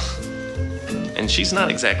dress. And she's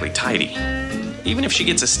not exactly tidy. Even if she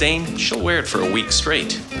gets a stain, she'll wear it for a week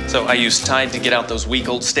straight. So I use Tide to get out those week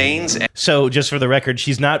old stains. So just for the record,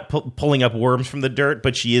 she's not pulling up worms from the dirt,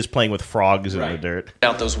 but she is playing with frogs in the dirt.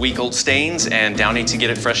 Out those week old stains and Downy to get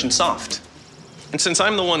it fresh and soft. And since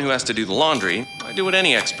I'm the one who has to do the laundry, I do what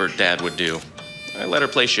any expert dad would do. I let her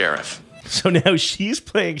play sheriff. So now she's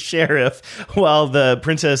playing sheriff while the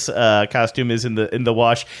princess costume is in the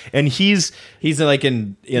wash, and he's like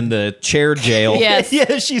in the chair jail. Yes.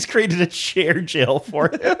 Yeah, she's created a chair jail for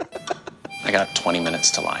him. I got 20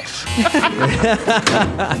 minutes to life.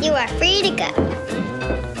 You are free to go.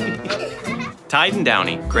 Tide and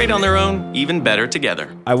Downy, great on their own, even better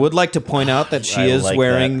together. I would like to point out that she is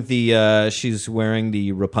wearing she's wearing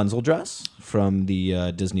the Rapunzel dress from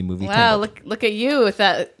the Disney movie. Wow, look at you with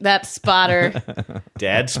that spotter.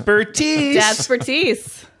 Dad Spertise. Dad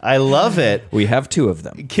Spertise. I love it. We have two of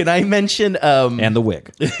them. Can I mention... and the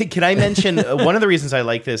wig. Can I mention... one of the reasons I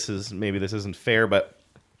like this is, maybe this isn't fair, but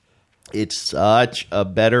it's such a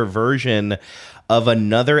better version of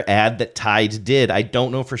another ad that Tide did. I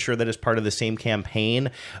don't know for sure that it's part of the same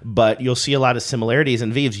campaign, but you'll see a lot of similarities.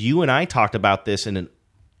 And Vives, you and I talked about this in an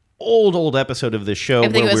old episode of the show. I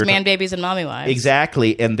think it was Man Babies and Mommy Wives.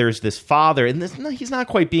 Exactly. And there's this father, and he's not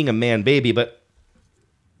quite being a man baby, but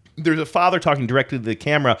there's a father talking directly to the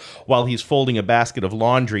camera while he's folding a basket of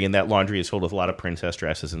laundry, and that laundry is filled with a lot of princess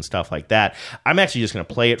dresses and stuff like that. I'm actually just going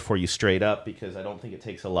to play it for you straight up because I don't think it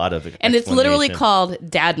takes a lot of And it's literally called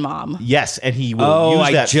Dad Mom. Yes, and he will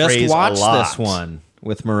use that phrase a lot. I just watched this one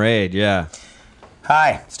with Mairead, yeah.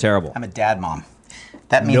 Hi. It's terrible. I'm a dad mom.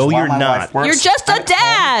 That means No, while you're my not. wife works, You're just a I'm at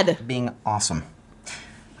dad. home being awesome.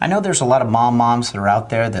 I know there's a lot of moms that are out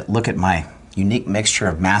there that look at my unique mixture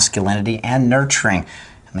of masculinity and nurturing,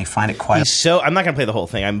 and they find it quite. I'm not going to play the whole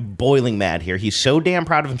thing. I'm boiling mad here. He's so damn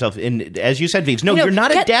proud of himself. And as you said, Vives, you're not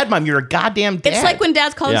a dad, Mom. You're a goddamn dad. It's like when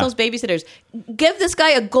dads call themselves babysitters. Give this guy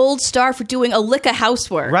a gold star for doing a lick of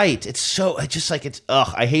housework. Right. It's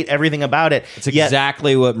I hate everything about it. It's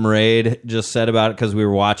exactly what Mairead just said about it, because we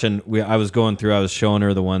were watching. I was was showing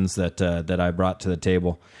her the ones that I brought to the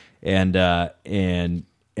table, and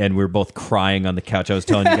we were both crying on the couch. I was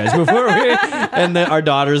telling you guys before, and our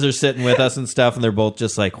daughters are sitting with us and stuff, and they're both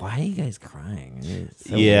just like, "Why are you guys crying?" It's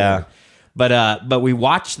so weird. But we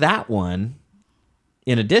watched that one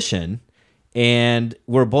in addition, and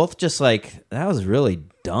we're both just like, "That was really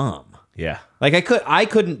dumb." Yeah, like I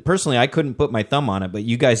couldn't put my thumb on it, but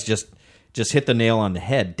you guys just hit the nail on the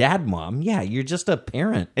head. Dad, Mom, yeah, you're just a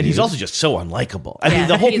parent. And he's also just so unlikable. I mean,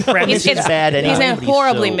 the whole premise is bad anyway. He's been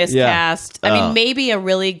horribly miscast. Yeah. I mean, maybe a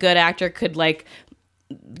really good actor could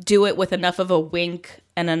do it with enough of a wink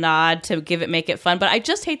and a nod to make it fun. But I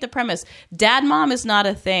just hate the premise. Dad, Mom is not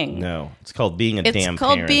a thing. No, it's called being a damn parent. It's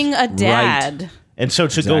called being a dad. Right. And so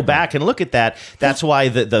to go back and look at that, that's why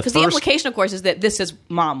the first... the implication, of course, is that this is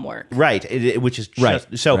mom work. Right, which is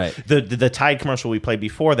just... So the Tide commercial we played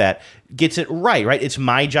before that gets it right? It's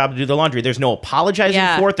my job to do the laundry. There's no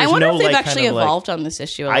apologizing for it. There's I wonder no, if they've actually evolved on this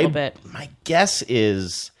issue a little bit. My guess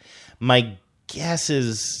is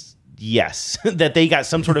yes, that they got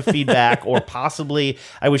some sort of feedback, or possibly,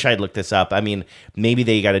 I wish I had looked this up. I mean, maybe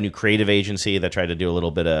they got a new creative agency that tried to do a little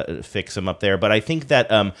bit of fix them up there. But I think that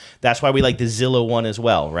that's why we like the Zillow one as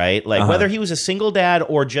well, right? Like whether he was a single dad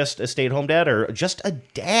or just a stay-at-home dad or just a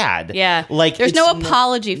dad. Yeah, there's no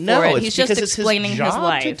apology for it. He's just explaining his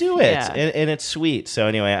life to do it, and it's sweet. So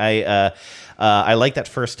anyway, I like that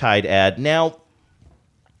first Tide ad. Now,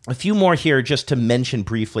 a few more here just to mention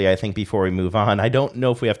briefly, I think, before we move on. I don't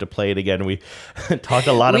know if we have to play it again. We talked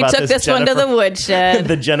a lot about this. We took this one to the woodshed.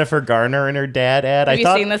 The Jennifer Garner and her dad ad. Have you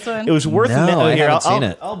seen this one? It was worth I haven't seen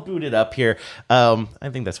it. I'll boot it up here. I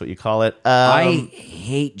think that's what you call it. I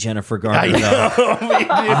hate Jennifer Garner, though.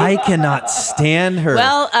 I cannot stand her.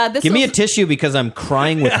 Well, give me a tissue because I'm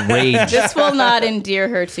crying with rage. This will not endear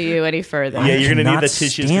her to you any further. Yeah, you're going to need the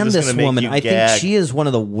tissues. Stand this woman. I think she is one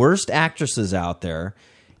of the worst actresses out there.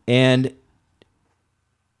 And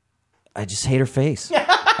I just hate her face.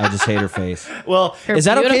 Well, is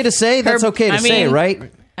that okay to say? That's okay to say,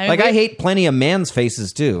 right? I hate plenty of man's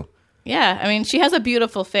faces too. Yeah, I mean, she has a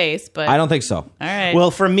beautiful face, but I don't think so. All right. Well,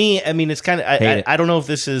 for me, I mean, it's kind of I don't know if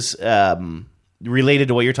this is related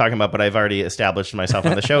to what you're talking about, but I've already established myself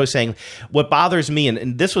on the show is saying what bothers me,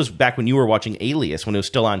 and this was back when you were watching Alias, when it was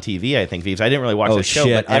still on TV, I think, Vives. I didn't really watch the show.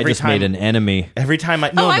 Shit. But every time, made an enemy. Every time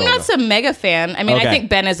I'm not some mega fan. I mean, I think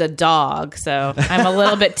Ben is a dog, so I'm a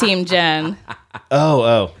little bit Team Jen.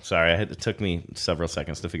 Oh, sorry. It took me several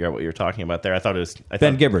seconds to figure out what you were talking about there. I thought it was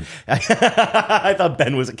Ben Gibbard. I thought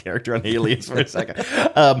Ben was a character on Alias for a second.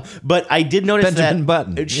 But I did notice Benjamin that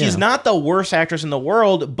Button. She's not the worst actress in the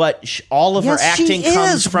world, but all of her acting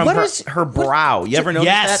comes from her brow. You ever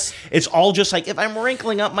notice that? It's all just like, if I'm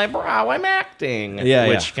wrinkling up my brow, I'm acting.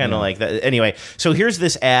 Which kind of like that. Anyway, so here's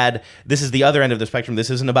this ad. This is the other end of the spectrum.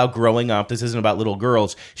 This isn't about growing up. This isn't about little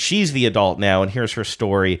girls. She's the adult now, and here's her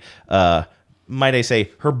story. Might I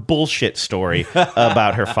say, her bullshit story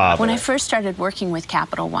about her father. When I first started working with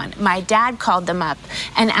Capital One, my dad called them up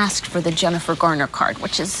and asked for the Jennifer Garner card,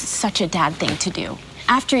 which is such a dad thing to do.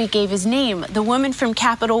 After he gave his name, the woman from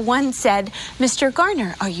Capital One said, "Mr.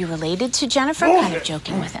 Garner, are you related to Jennifer?" Kind of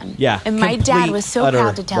joking with him. Yeah. And my dad was so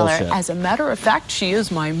proud to tell bullshit. her, "As a matter of fact, she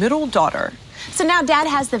is my middle daughter." So now Dad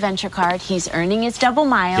has the venture card. He's earning his double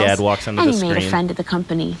miles. Dad walks onto and the he made screen. a friend of the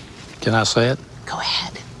company. Can I say it? Go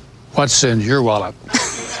ahead. What's in your wallet?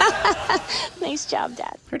 Nice job,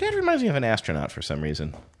 Dad. Her dad reminds me of an astronaut for some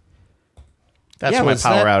reason. That's my what's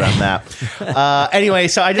power that? out on that. Anyway,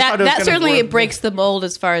 so I just thought it was that certainly breaks the mold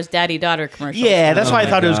as far as daddy-daughter commercials. Yeah, that's why I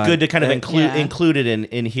thought it was God. good to kind of include it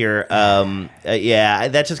in here.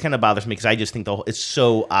 That just kind of bothers me because I just think it's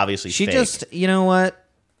so obviously She fake. just, you know what?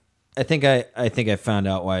 I think I found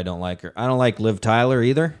out why I don't like her. I don't like Liv Tyler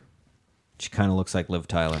either. She kind of looks like Liv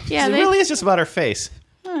Tyler. Yeah, it really is just about her face.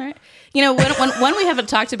 All right. You know, one we haven't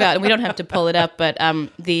talked about, and we don't have to pull it up, but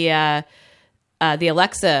the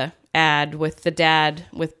Alexa ad with the dad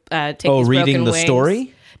with taking his reading broken the wings.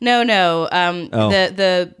 story? No.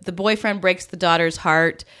 The boyfriend breaks the daughter's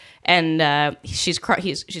heart, and she's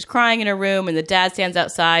crying in her room, and the dad stands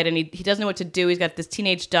outside, and he doesn't know what to do. He's got this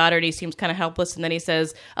teenage daughter, and he seems kind of helpless, and then he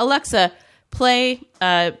says, "Alexa, play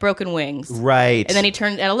Broken Wings. Right. And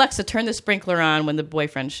then Alexa, turn the sprinkler on when the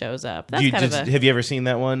boyfriend shows up. That's have you ever seen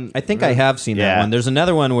that one? I think I have seen that one. There's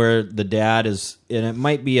another one where the dad is, and it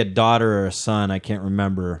might be a daughter or a son. I can't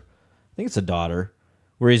remember. I think it's a daughter,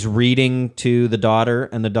 where he's reading to the daughter,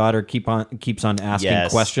 and the daughter keeps on asking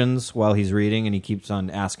questions while he's reading, and he keeps on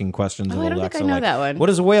asking questions. I don't think I know that one. What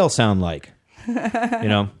does a whale sound like?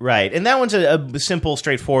 Right, and that one's a simple,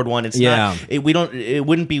 straightforward one. It's not. It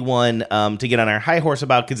wouldn't be one to get on our high horse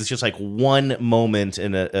about, because it's just like one moment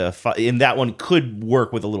in in that one could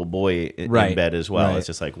work with a little boy in bed as well. Right. It's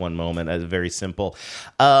just like one moment. Very simple.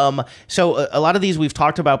 So a lot of these we've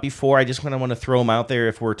talked about before. I just kind of want to throw them out there.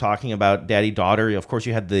 If we're talking about daddy daughter, of course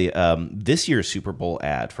you had the this year's Super Bowl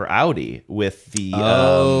ad for Audi with the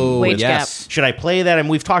wage gap. Should I play that? I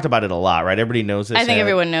mean, we've talked about it a lot, right? Everybody knows this. I think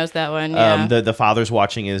everyone knows that one. Yeah. The father's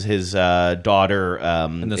watching his daughter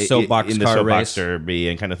in the soapbox derby,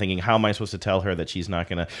 and kind of thinking, how am I supposed to tell her that she's not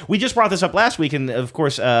going to... We just brought this up last week, and of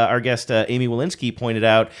course our guest Amy Walensky pointed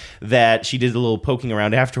out that she did a little poking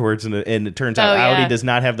around afterwards, and it turns out Audi does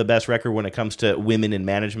not have the best record when it comes to women in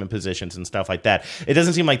management positions and stuff like that. It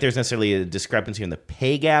doesn't seem like there's necessarily a discrepancy in the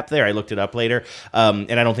pay gap there. I looked it up later,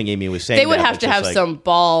 and I don't think Amy was saying they would that, have to have some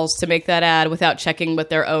balls to make that ad without checking what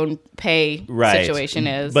their own pay situation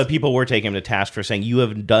is. But people were taking him to task for saying, you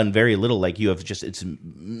have done very little. Like, you have just, it's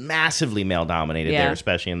massively male dominated there,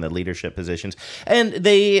 especially in the leadership positions. And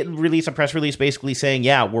they released a press release basically saying,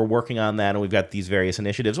 we're working on that, and we've got these various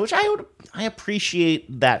initiatives, which I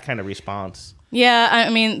appreciate that kind of response. Yeah, I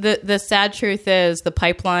mean, the sad truth is the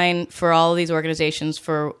pipeline for all of these organizations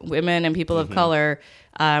for women and people of color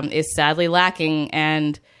is sadly lacking,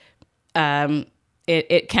 and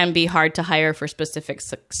it can be hard to hire for specific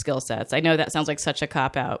skill sets. I know that sounds like such a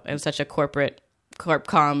cop-out and such a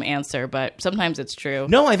corp-com answer, but sometimes it's true.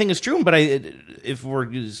 No, I think it's true, but if we're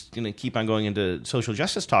just going to keep on going into social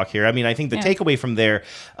justice talk here, I mean, I think the takeaway from there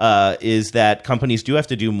is that companies do have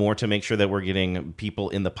to do more to make sure that we're getting people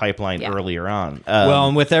in the pipeline earlier on. Well,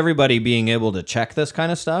 and with everybody being able to check this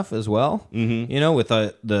kind of stuff as well, with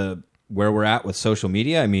the where we're at with social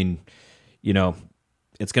media, I mean,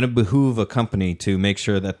 it's going to behoove a company to make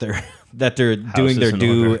sure that they're doing their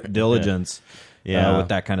due diligence with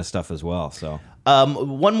that kind of stuff as well. So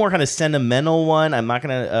one more kind of sentimental one. I'm not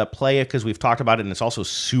going to play it because we've talked about it, and it's also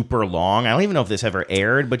super long. I don't even know if this ever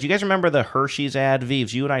aired, but you guys remember the Hershey's ad,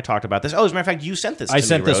 Vives? You and I talked about this. Oh, as a matter of fact, you sent this to me, I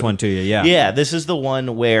sent this Rhoden. one to you, yeah. Yeah, this is the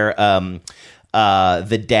one where...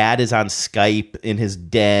 the dad is on Skype in his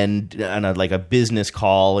den on a business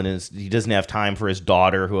call, and he doesn't have time for his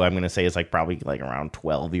daughter, who I'm going to say is probably around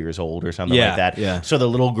 12 years old or something like that. Yeah. So the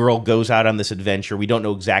little girl goes out on this adventure. We don't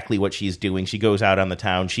know exactly what she's doing. She goes out on the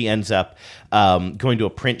town. She ends up going to a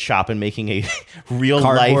print shop and making a real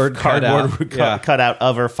life cardboard cutout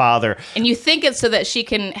of her father. And you think it's so that she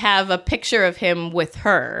can have a picture of him with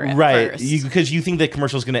her at right? first. Because you think the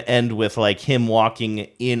commercial is going to end with him walking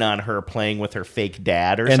in on her playing with her fake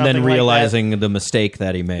dad or something, and then realizing like the mistake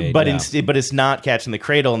that he made. But but it's not catching the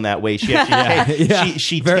cradle in that way. She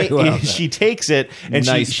actually she takes it and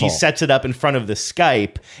she sets it up in front of the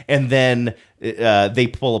Skype, and then they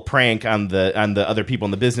pull a prank on the other people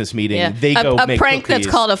in the business meeting. Yeah. They go a make prank cookies.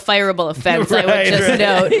 that's called a fireable offense. I would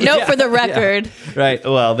just note for the record. Yeah. Right.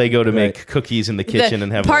 Well, they go to make cookies in the kitchen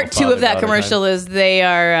and have part 2 of that commercial is they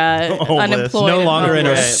are unemployed, no longer in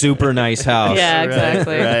a super nice house. Yeah,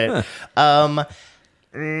 exactly. Right.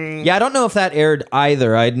 Yeah, I don't know if that aired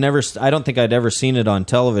either. I don't think I'd ever seen it on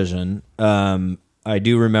television. I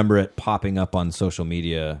do remember it popping up on social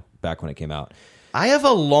media back when it came out. I have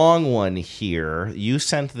a long one here. You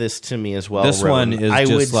sent this to me as well. This one is I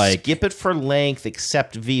just would skip it for length,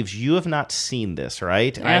 except Vives, you have not seen this,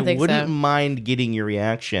 right? I think wouldn't so. mind getting your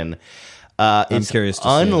reaction. I'm curious to see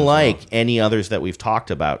it as unlike well. any others that we've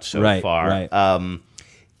talked about so far. Right.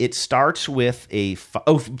 It starts with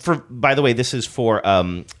by the way, this is for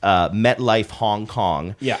MetLife Hong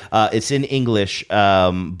Kong. Yeah. It's in English,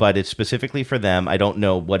 but it's specifically for them. I don't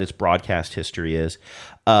know what its broadcast history is.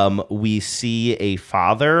 We see a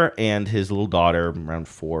father and his little daughter, around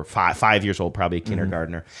 5 years old, probably a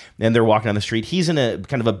kindergartner, and they're walking down the street. He's in a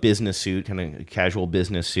kind of a business suit, kind of a casual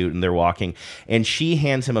business suit, and they're walking, and she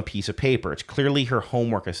hands him a piece of paper. It's clearly her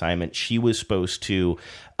homework assignment. She was supposed to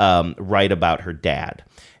write about her dad.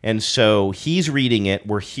 And so he's reading it.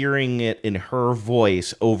 We're hearing it in her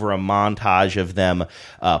voice over a montage of them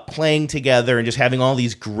playing together and just having all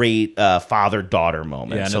these great father-daughter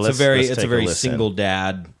moments. Yeah, and so it's a very single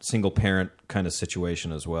dad, single parent kind of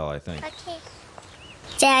situation as well, I think. Okay.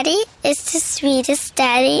 Daddy is the sweetest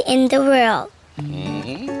daddy in the world.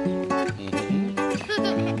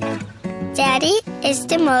 Daddy is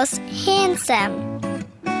the most handsome.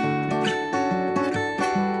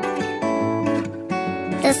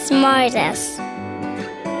 The smartest.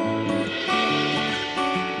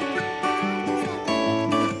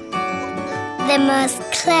 The most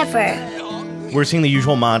clever. We're seeing the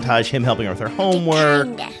usual montage, him helping her with her homework,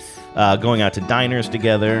 going out to diners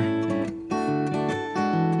together.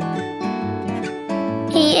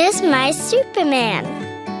 He is my Superman.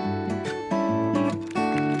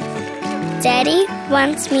 Daddy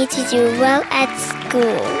wants me to do well at school.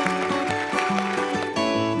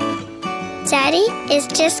 Daddy is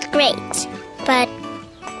just great, but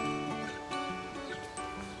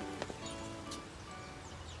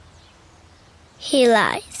he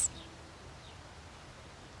lies.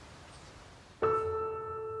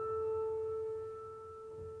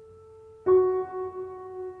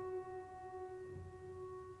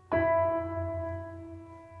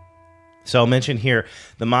 So I'll mention here,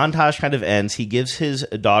 the montage kind of ends. He gives his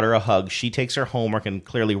daughter a hug. She takes her homework and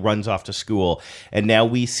clearly runs off to school. And now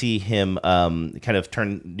we see him kind of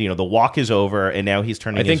turn, the walk is over, and now he's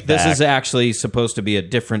turning his back. I think this is actually supposed to be a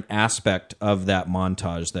different aspect of that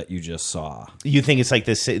montage that you just saw. You think it's like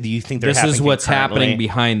this? Do you think they're this is what's happening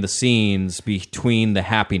behind the scenes between the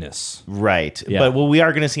happiness? Right. Yeah. But we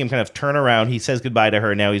are going to see him kind of turn around. He says goodbye to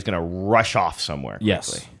her. Now he's going to rush off somewhere quickly.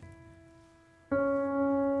 Yes.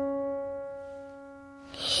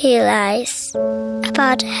 He lies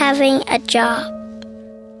about having a job.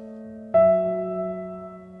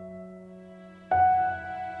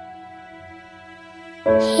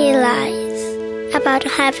 He lies about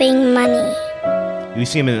having money. We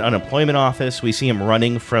see him in an unemployment office. We see him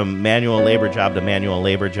running from manual labor job to manual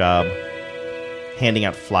labor job, handing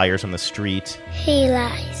out flyers on the street. He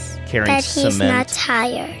lies carrying that he's cement. not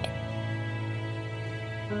tired.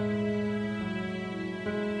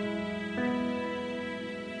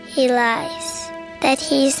 He lies that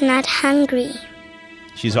he's not hungry.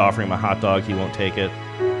 She's offering him a hot dog. He won't take it.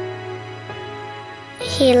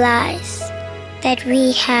 He lies that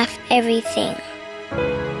we have everything.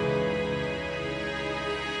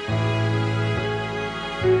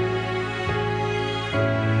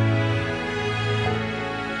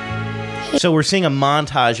 So we're seeing a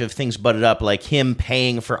montage of things butted up, like him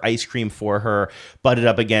paying for ice cream for her, butted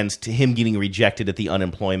up against him getting rejected at the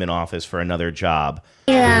unemployment office for another job.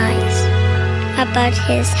 He lies about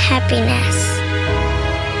his happiness.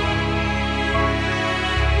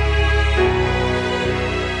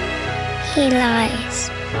 He lies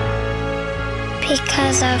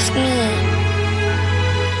because of me.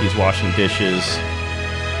 He's washing dishes.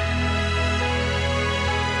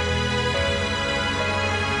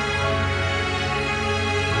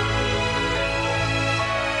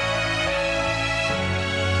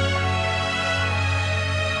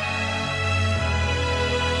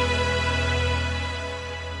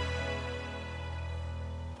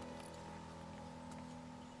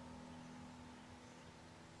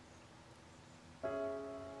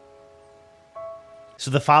 So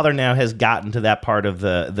the father now has gotten to that part of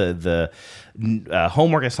the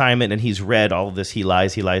homework assignment, and he's read all of this. He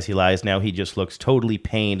lies, he lies, he lies. Now he just looks totally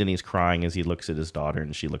pained, and he's crying as he looks at his daughter,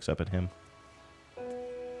 and she looks up at him.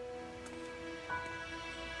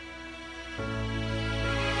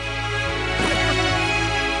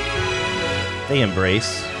 They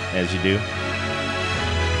embrace, as you do.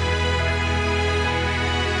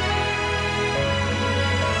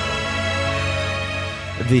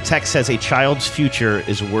 The text says, a child's future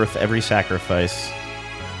is worth every sacrifice.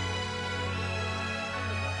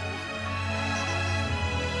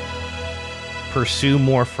 Pursue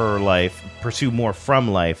more from life,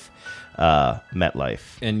 MetLife.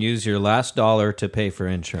 And use your last dollar to pay for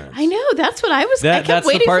insurance. I know, that's what I was. I kept that's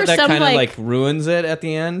waiting the part for that some kind of like ruins it at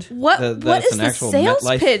the end. What is the sales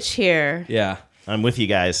pitch here? Yeah. I'm with you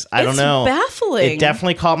guys. I don't know. It's baffling. It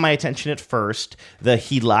definitely caught my attention at first. The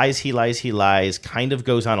he lies kind of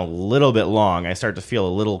goes on a little bit long. I start to feel a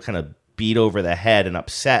little kind of beat over the head and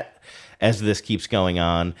upset as this keeps going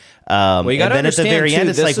on. Well, you got to and then at the very end,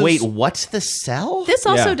 it's like, wait, is... what's the sell? This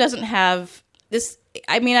also doesn't have this.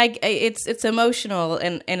 I mean, it's emotional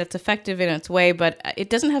and it's effective in its way, but it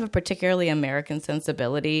doesn't have a particularly American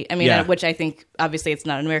sensibility. I mean, which I think obviously it's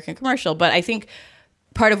not an American commercial, but I think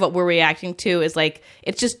part of what we're reacting to is like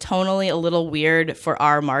it's just tonally a little weird for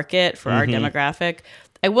our market, for our demographic.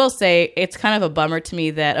 I will say it's kind of a bummer to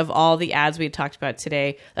me that of all the ads we talked about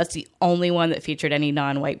today, that's the only one that featured any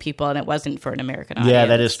non-white people, and it wasn't for an American audience. Yeah,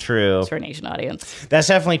 that is true. It's for an Asian audience. That's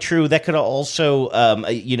definitely true. That could also,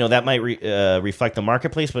 that might reflect the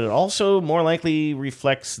marketplace, but it also more likely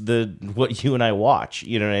reflects what you and I watch.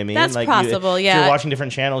 You know what I mean? That's possible, If you're watching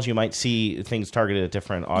different channels, you might see things targeted at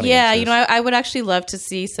different audiences. Yeah, I would actually love to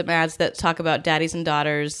see some ads that talk about daddies and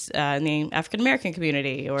daughters in the African-American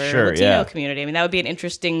community or Latino community. I mean, that would be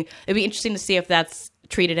it'd be interesting to see if that's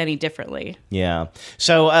treated any differently. Yeah.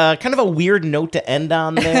 So kind of a weird note to end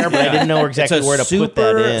on there, but I didn't know exactly where to put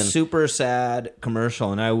that in. Super sad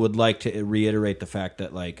commercial, and I would like to reiterate the fact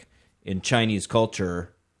that, like, in Chinese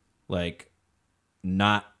culture, like,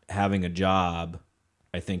 not having a job,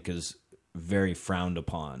 I think, is very frowned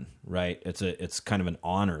upon, right? It's kind of an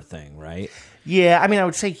honor thing, right? Yeah, I mean, I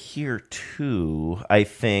would say here too, I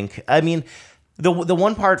think. I mean, the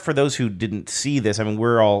one part for those who didn't see this, I mean,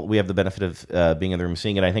 we have the benefit of being in the room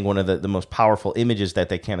seeing it. I think one of the most powerful images that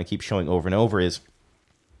they kind of keep showing over and over is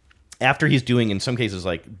after he's doing, in some cases,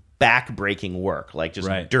 like back-breaking work, like just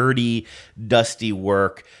dirty, dusty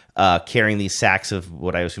work, carrying these sacks of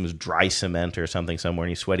what I assume is dry cement or something somewhere, and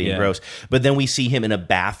he's sweaty and gross. But then we see him in a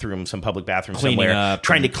bathroom, some public bathroom somewhere,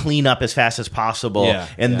 trying to clean up as fast as possible.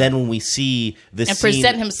 And then when we see the scene,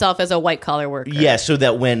 present himself as a white-collar worker. Yeah, so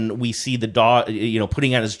that when we see the daughter,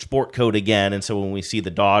 putting on his sport coat again, and so when we see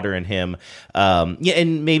the daughter and him,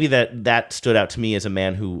 and maybe that stood out to me as a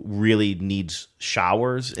man who really needs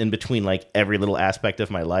showers in between like every little aspect of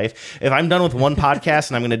my life. If I'm done with one podcast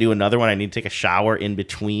and I'm going to do another one, I need to take a shower in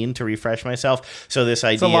between to refresh myself. So this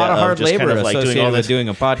idea it's a lot of hard just labor kind of like doing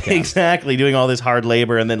a podcast. Exactly, doing all this hard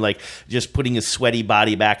labor and then like just putting his sweaty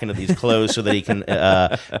body back into these clothes so that he can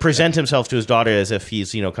present himself to his daughter as if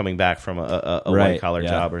he's coming back from a white collar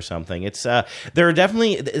job or something. It's there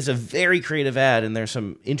definitely is a very creative ad and there's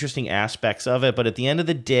some interesting aspects of it, but at the end of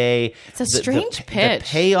the day, it's a strange pitch. The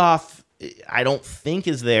payoff, I don't think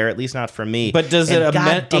is there, at least not for me. But does it?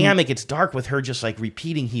 God damn, it gets dark with her just like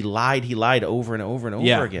repeating he lied over and over and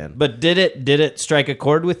over again. But did it strike a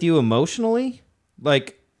chord with you emotionally?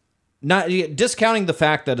 Like, not discounting the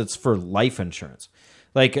fact that it's for life insurance.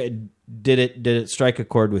 Like, did it strike a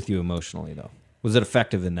chord with you emotionally though? Was it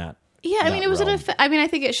effective in that? Yeah, I mean, it was I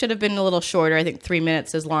think it should have been a little shorter. I think 3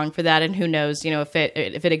 minutes is long for that, and who knows, if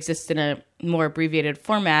it exists in a more abbreviated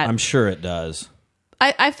format. I'm sure it does.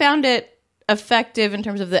 I found it effective in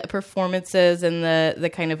terms of the performances and the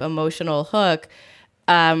kind of emotional hook.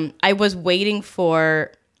 I was waiting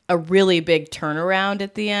for a really big turnaround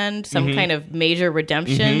at the end, some kind of major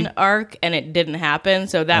redemption arc, and it didn't happen.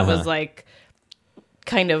 So that was like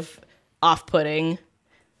kind of off-putting.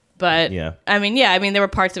 But I mean, there were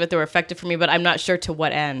parts of it that were effective for me, but I'm not sure to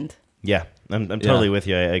what end. Yeah. I'm totally with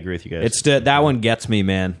you. I agree with you guys. It's that one gets me,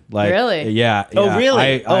 man. Like, really? Yeah. Oh,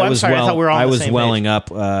 really? I'm sorry. I thought we were on the same I was welling page. up.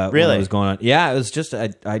 Really? When it was going on. Yeah. It was just.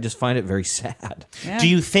 I just find it very sad. Yeah. Do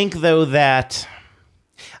you think though that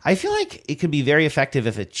I feel like it could be very effective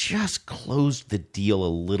if it just closed the deal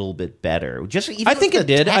a little bit better? I think it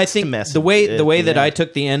did. I think the way that I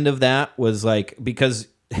took the end of that was like because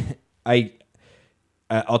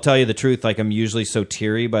I'll tell you the truth. Like, I'm usually so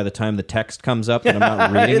teary by the time the text comes up that I'm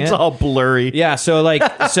not reading it. It's all blurry. Yeah. So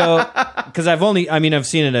because I've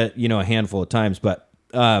seen it a handful of times, but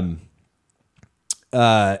the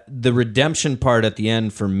redemption part at the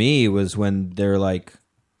end for me was when they're like,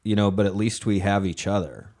 but at least we have each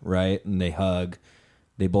other, right? And they hug.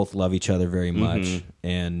 They both love each other very much,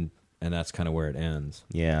 and that's kind of where it ends.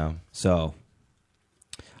 Yeah. So.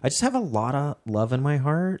 I just have a lot of love in my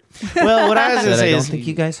heart. Well, what I was going to say I don't is think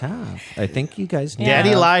you guys have. I think you guys need.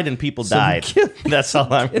 Daddy lied and people died. That's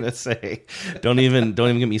all I'm going to say. Don't even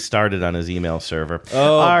get me started on his email server.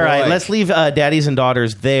 Oh, all right, boy. let's leave daddies and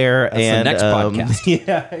daughters there. That's and the next podcast.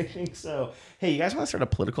 Yeah, I think so. Hey, you guys want to start a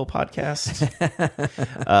political podcast?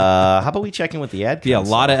 How about we check in with the ad? Yeah, a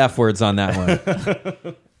lot of F words on that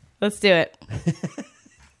one. Let's do it.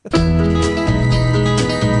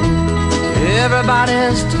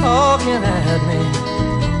 Everybody's talking at me.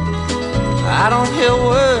 I don't hear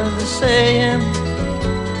words they're saying,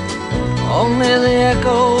 only the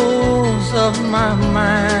echoes of my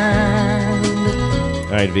mind.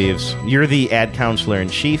 All right, Vives, you're the ad counselor in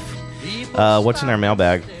chief. What's in our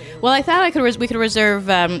mailbag? Well, I thought we could reserve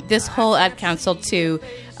this whole ad council to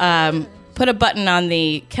put a button on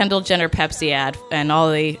the Kendall Jenner Pepsi ad and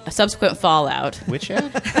all the subsequent fallout. Which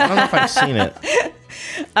ad? I don't know if I've seen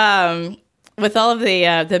it. With all of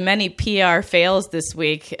the many PR fails this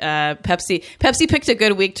week, Pepsi picked a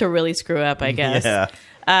good week to really screw up, I guess. Yeah.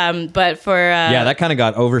 But for that kind of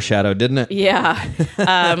got overshadowed, didn't it? Yeah.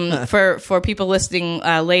 For people listening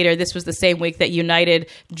later, this was the same week that United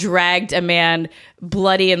dragged a man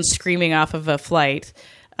bloody and screaming off of a flight.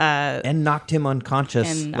 And knocked him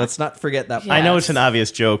unconscious. Let's not forget that. I know it's an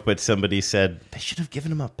obvious joke, but somebody said they should have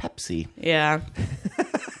given him a Pepsi. Yeah.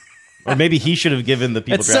 Or maybe he should have given the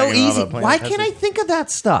people It's so dragging him off easy. a plane Why a can't Pepsi. I think of that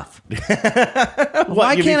stuff?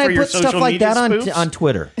 Why can't I put stuff like that on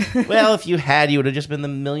Twitter? Well, if you had, you would have just been the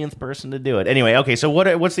millionth person to do it. Anyway, okay. So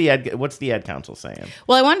what's the ad council saying?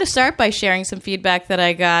 Well, I wanted to start by sharing some feedback that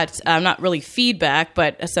I got. Not really feedback,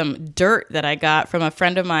 but some dirt that I got from a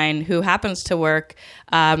friend of mine who happens to work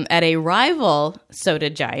at a rival soda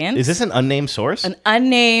giant. Is this an unnamed source? An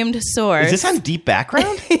unnamed source. Is this on Deep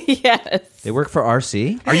Background? Yes. They work for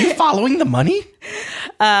RC. Are you following the money?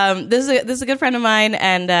 This is a good friend of mine,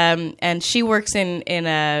 and she works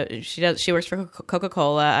she works for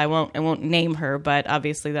Coca-Cola. I won't name her, but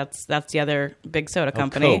obviously that's the other big soda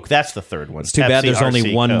company. Coke. That's the third one. It's too bad there's RC,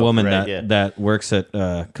 only one Coke, woman right, that works at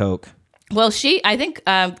Coke. Well, I think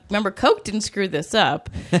remember Coke didn't screw this up.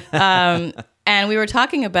 And we were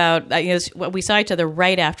talking about, we saw each other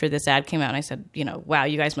right after this ad came out, and I said, wow,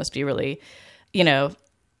 you guys must be really,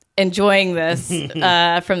 enjoying this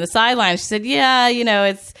from the sidelines. She said, yeah,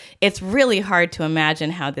 it's really hard to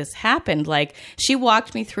imagine how this happened. Like, she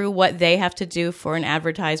walked me through what they have to do for an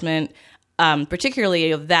advertisement,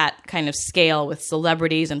 particularly of that kind of scale with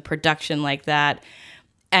celebrities and production like that.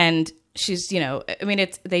 And she's,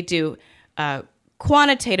 they do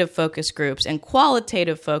quantitative focus groups and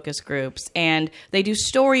qualitative focus groups, and they do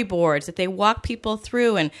storyboards that they walk people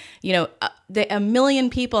through, and a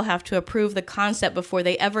million people have to approve the concept before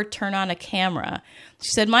they ever turn on a camera.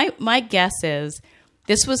 She said, my guess is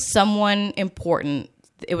this was someone important.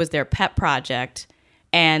 It was their pet project,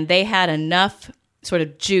 and they had enough sort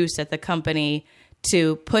of juice at the company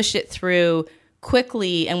to push it through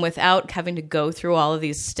quickly and without having to go through all of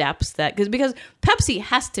these steps because Pepsi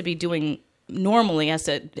has to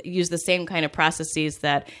use the same kind of processes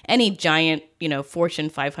that any giant, Fortune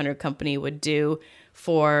 500 company would do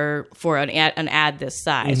for an ad this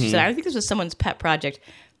size. Mm-hmm. She said, I think this was someone's pet project.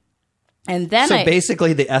 And then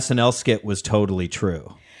basically the SNL skit was totally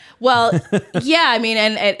true. Well, yeah,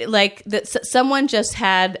 someone just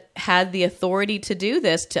had the authority to do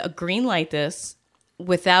this, to greenlight this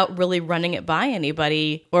without really running it by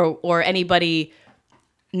anybody or anybody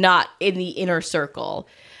not in the inner circle.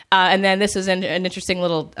 And then this is an interesting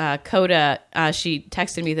little coda. She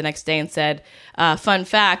texted me the next day and said, fun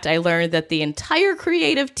fact, I learned that the entire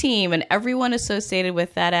creative team and everyone associated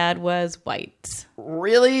with that ad was white.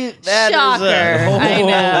 Really? That Shocker. I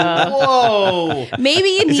know. Whoa. Maybe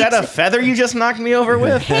you need Is that a feather you just knocked me over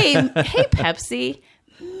with? Hey, Pepsi.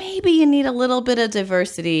 Maybe you need a little bit of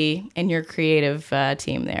diversity in your creative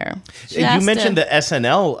team there. You mentioned the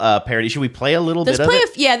SNL parody. Should we play a little bit of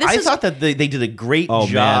it? I thought that they did a great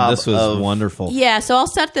job. Man, this was wonderful. Yeah, so I'll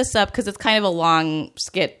set this up because it's kind of a long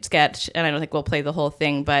sketch, and I don't think we'll play the whole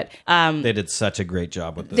thing. But they did such a great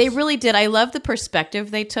job with this. They really did. I love the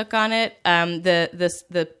perspective they took on it.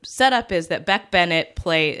 The setup is that Beck Bennett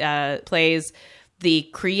plays the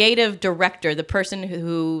creative director, the person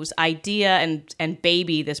whose idea and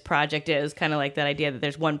baby this project is, kind of like that idea that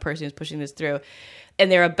there's one person who's pushing this through,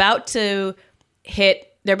 and they're about to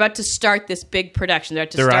start this big production.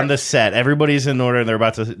 They're on the set. Everybody's in order, and they're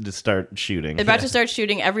about to start shooting. They're about to start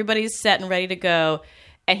shooting. Everybody's set and ready to go,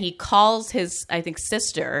 and he calls his, I think,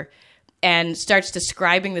 sister and starts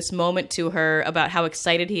describing this moment to her about how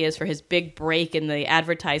excited he is for his big break in the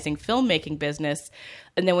advertising filmmaking business.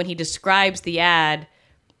 And then when he describes the ad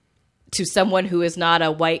to someone who is not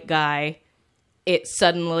a white guy, it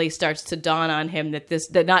suddenly starts to dawn on him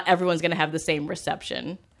that not everyone's going to have the same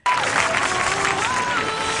reception. And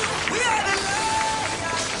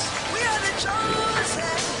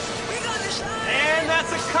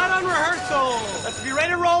that's a cut on rehearsal. Let's be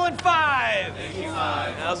ready to roll in 5.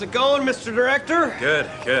 How's it going, Mr. Director? Good.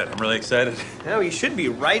 I'm really excited. Yeah, well, you should be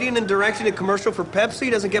writing and directing a commercial for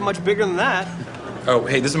Pepsi. Doesn't get much bigger than that. Oh,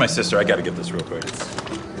 hey, this is my sister. I gotta get this real quick.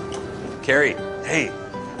 Carrie, hey.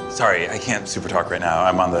 Sorry, I can't super talk right now.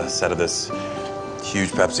 I'm on the set of this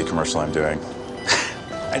huge Pepsi commercial I'm doing.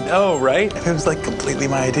 I know, right? It was like completely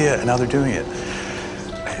my idea, and now they're doing it.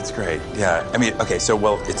 It's great. Yeah. I mean, okay, so,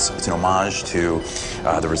 well, it's an homage to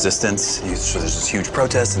the resistance. So there's this huge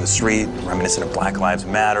protest in the street, reminiscent of Black Lives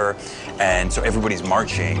Matter. And so everybody's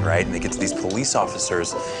marching, right? And they get to these police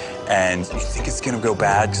officers, and you think it's going to go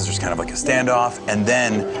bad because there's kind of like a standoff. And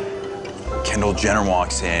then Kendall Jenner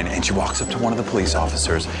walks in, and she walks up to one of the police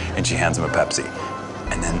officers, and she hands him a Pepsi.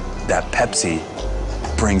 And then that Pepsi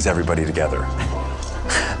brings everybody together.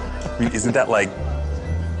 I mean, isn't that like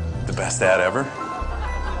the best dad ever?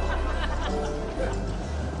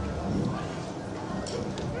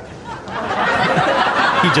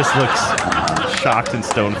 He just looks shocked and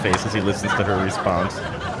stone-faced as he listens to her response.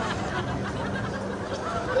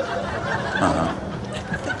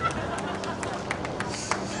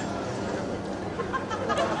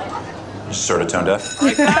 Just sort of tone deaf.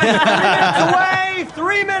 Away!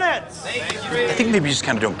 3 minutes! I think maybe you just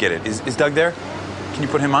kind of don't get it. Is Doug there? Can you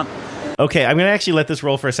put him on? Okay, I'm going to actually let this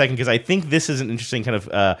roll for a second because I think this is an interesting kind of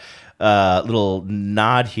little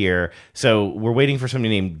nod here. So we're waiting for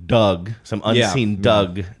somebody named Doug, some unseen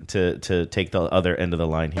Doug, to take the other end of the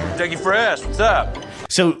line here. Dougie Fresh, what's up?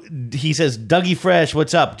 So he says, Dougie Fresh,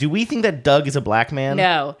 what's up? Do we think that Doug is a black man?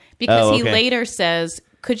 No, because he later says,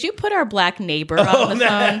 could you put our black neighbor on the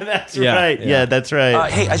phone? That's right. Yeah, that's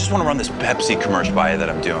right. Hey, I just want to run this Pepsi commercial by you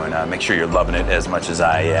that I'm doing. Make sure you're loving it as much as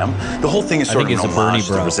I am. The whole thing is sort of an homage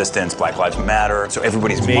to resistance, Black Lives Matter. So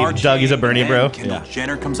everybody's marching. Doug is a Bernie bro. Kendall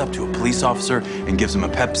Jenner comes up to a police officer and gives him a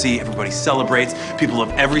Pepsi. Everybody celebrates. People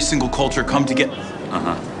of every single culture come together.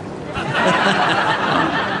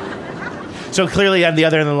 So clearly, on the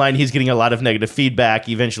other end of the line, he's getting a lot of negative feedback.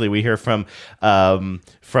 Eventually, we hear from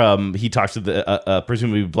he talks to the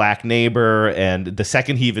presumably black neighbor, and the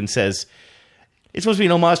second he even says, it's supposed to be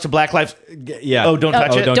an homage to Black Lives. Yeah. Oh, don't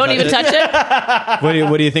touch it. Don't even touch it.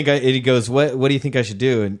 What do you think? He goes, what do you think I should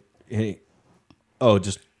do? And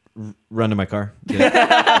just run to my car. And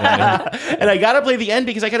I gotta play the end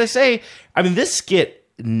because I gotta say, I mean, this skit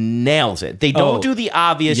nails it. They don't do the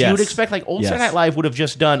obvious. Yes. You would expect like Old Saturday Night Live would have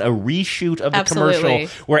just done a reshoot of the commercial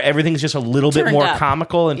where everything's just a little bit more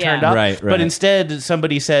comical and turned up. Right. But instead,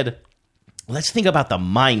 somebody said, let's think about the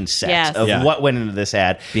mindset of what went into this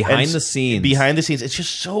ad. Behind the scenes. It's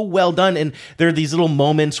just so well done. And there are these little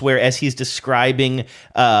moments where as he's describing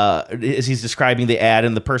the ad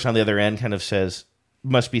and the person on the other end kind of says,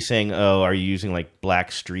 must be saying, oh, are you using like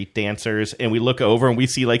black street dancers? And we look over and we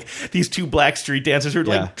see like these two black street dancers who are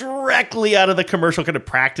like directly out of the commercial kind of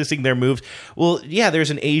practicing their moves. Well, yeah, there's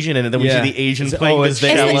an Asian in it. Then we see the Asian playing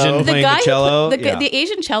the cello. The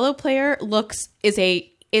Asian cello player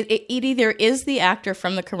it either is the actor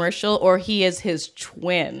from the commercial or he is his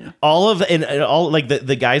twin. All like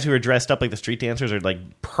the guys who are dressed up like the street dancers are like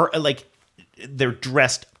they're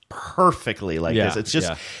dressed perfectly like this. It's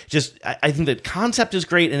just I think the concept is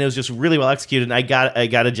great and it was just really well executed. And I got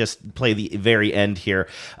to just play the very end here.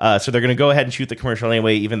 So they're going to go ahead and shoot the commercial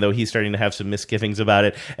anyway, even though he's starting to have some misgivings about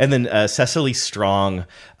it. And then Cecily Strong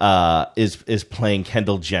is playing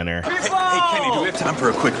Kendall Jenner. Hey, Kenny, do we have time for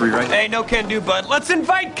a quick rewrite? Hey, no can do, bud. Let's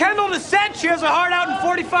invite Kendall to set. She has a heart out in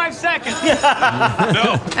 45 seconds.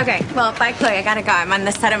 No. Okay, well, bye, Chloe. I gotta go. I'm on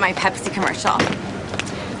the set of my Pepsi commercial.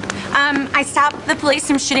 I stopped the police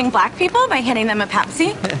from shooting black people by handing them a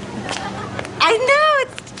Pepsi. I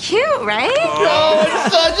know, it's cute, right? Oh,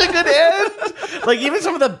 it's such a good end. Like, even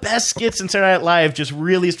some of the best skits in Saturday Night Live just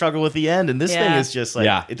really struggle with the end, and this thing is just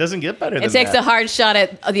like, it doesn't get better than that. It takes a hard shot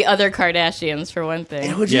at the other Kardashians, for one thing.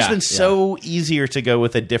 It would just been so easier to go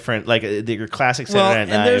with a different, like, your classic Saturday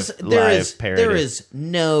Night Live parody. There is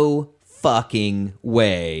no fucking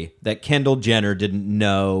way that Kendall Jenner didn't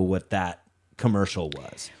know what that commercial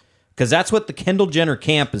was. Because that's what the Kendall Jenner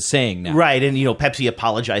camp is saying now. Right, and, Pepsi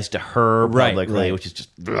apologized to her publicly, which is just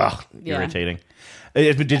irritating.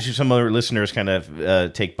 Did some other listeners kind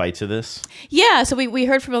of take bites of this? Yeah, so we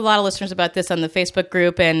heard from a lot of listeners about this on the Facebook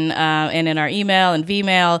group and in our email and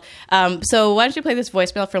Vmail. So why don't you play this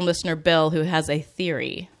voicemail from listener Bill, who has a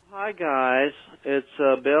theory. Hi, guys.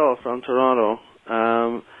 It's Bill from Toronto.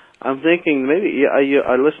 I'm thinking maybe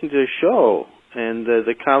I listened to a show. And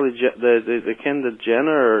the Kendall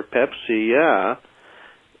Jenner or Pepsi,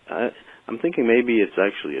 I'm thinking maybe it's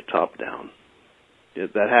actually a top-down.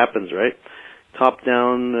 That happens, right?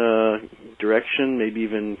 Top-down direction. Maybe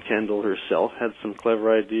even Kendall herself had some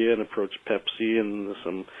clever idea and approached Pepsi and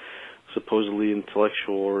some supposedly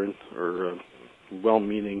intellectual or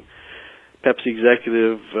well-meaning Pepsi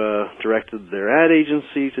executive directed their ad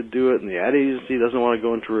agency to do it, and the ad agency doesn't want to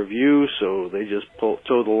go into review, so they just toe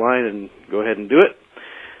the line and go ahead and do it.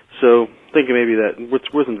 So thinking maybe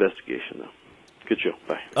it's worth investigation, though. Good show.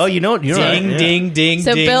 Bye. Oh, Ding.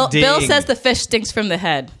 So Bill says the fish stinks from the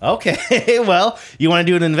head. Okay, well, you want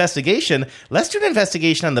to do an investigation? Let's do an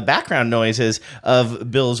investigation on the background noises of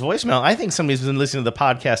Bill's voicemail. I think somebody's been listening to the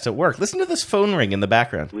podcast at work. Listen to this phone ring in the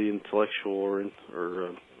background. Intellectual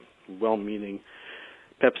or well-meaning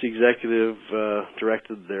Pepsi executive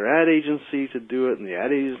directed their ad agency to do it, and the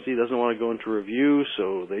ad agency doesn't want to go into review,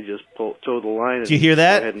 so they just toe the line. Do you hear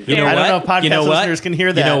that? I don't know if podcast listeners can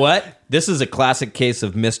hear that. You know what? This is a classic case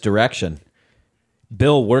of misdirection.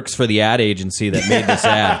 Bill works for the ad agency that made this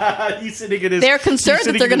ad. He's sitting in his. They're concerned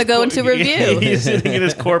that they're going to go into review. He's sitting in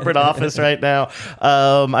his corporate office right now.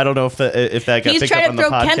 I don't know if that got He's picked up trying on to the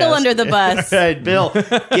throw podcast. Kendall under the bus. All right, Bill,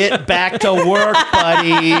 get back to work,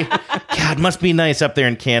 buddy. God, must be nice up there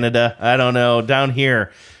in Canada. I don't know. Down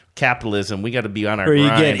here, capitalism. We got to be on our Or you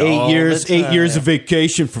grind. get 8 years of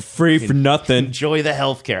vacation for free for nothing. Enjoy the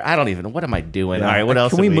healthcare. I don't even know. What am I doing? All right, what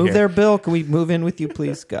else? Can we have move here? there, Bill? Can we move in with you,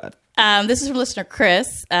 please, God? This is from listener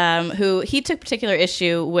Chris, who he took particular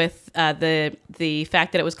issue with the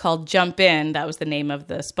fact that it was called Jump In. That was the name of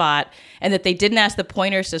the spot, and that they didn't ask the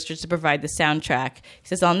Pointer Sisters to provide the soundtrack. He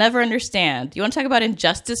says, "I'll never understand. You want to talk about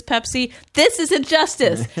injustice, Pepsi? This is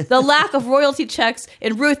injustice. The lack of royalty checks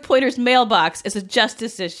in Ruth Pointer's mailbox is a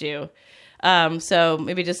justice issue." So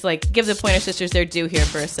maybe just like give the Pointer Sisters their due here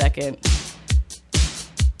for a second.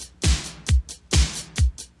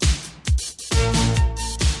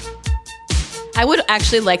 I would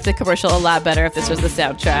actually like the commercial a lot better if this was the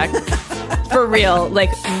soundtrack. For real, like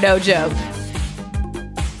no joke.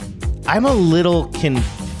 I'm a little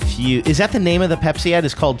confused. Is that the name of the Pepsi ad?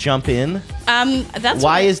 It's called Jump In? That's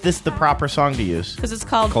why is this the proper song to use? Because it's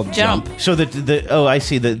called Jump. So I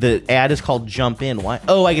see. The ad is called Jump In. Why?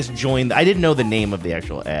 Oh, I guess join. I didn't know the name of the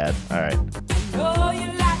actual ad. All right.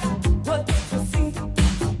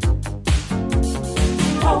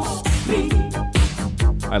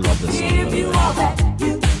 I love this song.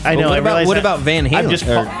 I know. What about Van Halen? I'm just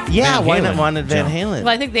why not wanted Van Halen? Well,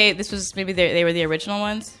 I think this was maybe they were the original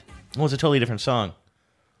ones. Well, it's a totally different song.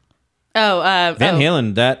 Van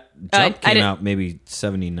Halen. That Jump came didn't- out maybe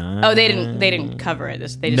 79. Oh, they didn't cover it. They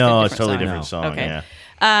just did No, a it's totally different different song. Okay.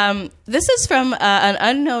 Yeah. This is from an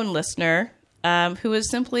unknown listener who is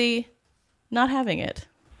simply not having it.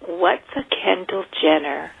 What's a Kendall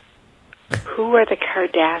Jenner? Who are the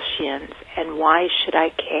Kardashians, and why should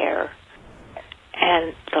I care?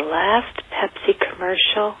 And the last Pepsi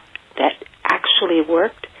commercial that actually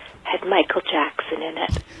worked had Michael Jackson in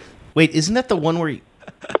it. Wait, isn't that the one where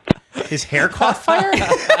his hair caught fire? No,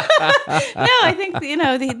 I think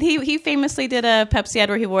he famously did a Pepsi ad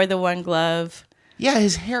where he wore the one glove. Yeah,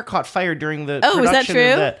 his hair caught fire during the Oh, production was that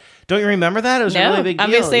true? of that. Don't you remember that? It was a No, really big deal.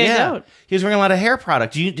 obviously I don't. He was wearing a lot of hair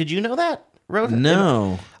product. Did you know that?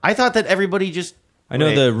 No. I thought that everybody just... I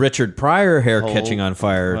know the Richard Pryor hair catching on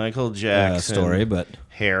fire Michael Jackson story, but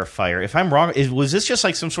hair fire. If I'm wrong, was this just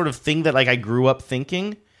like some sort of thing that like I grew up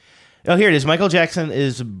thinking? Oh, here it is. Michael Jackson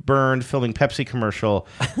is burned filming Pepsi commercial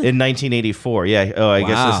in 1984. Yeah. Oh, I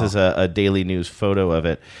guess this is a Daily News photo of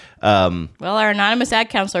it. Well, our anonymous ad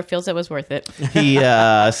counselor feels it was worth it. He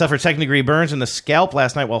suffered second-degree burns in the scalp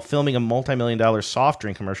last night while filming a multi-million-dollar soft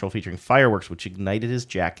drink commercial featuring fireworks, which ignited his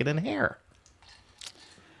jacket and hair.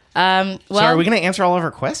 Well, so are we going to answer all of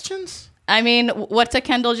our questions? I mean, what's a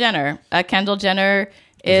Kendall Jenner? A Kendall Jenner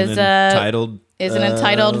is an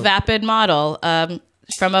entitled vapid model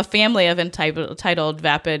from a family of entitled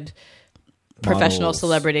vapid professional models.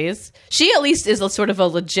 Celebrities. She at least is a sort of a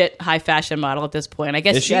legit high fashion model at this point. I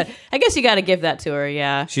guess Is she? I guess you got to give that to her.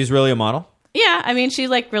 Yeah. she's really a model. Yeah. I mean, she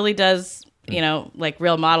like really does like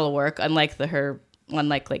real model work, unlike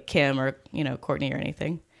like Kim or Courtney or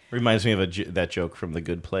anything. Reminds me of that joke from The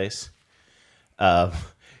Good Place.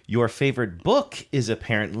 Your favorite book is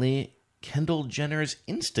apparently Kendall Jenner's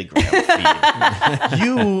Instagram feed.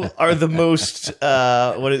 You are the most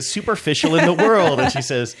superficial in the world. And she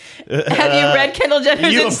says, Have you read Kendall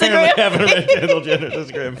Jenner's you Instagram? apparently haven't read Kendall Jenner's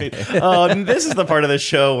Instagram feed. This is the part of the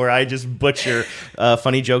show where I just butcher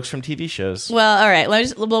funny jokes from TV shows. Well, all right.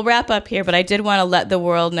 We'll wrap up here, but I did want to let the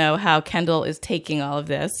world know how Kendall is taking all of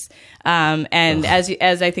this. And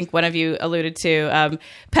as I think one of you alluded to,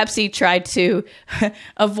 Pepsi tried to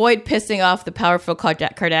avoid pissing off the powerful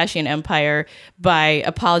Kardashian empire by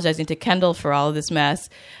apologizing to Kendall for all of this mess.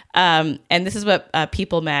 And this is what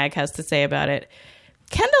People Mag has to say about it.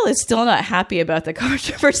 Kendall is still not happy about the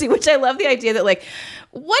controversy, which I love the idea that like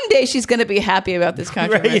one day she's going to be happy about this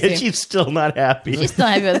controversy. Right, yeah, she's still not happy. She's still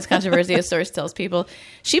not happy about this controversy, a source tells People.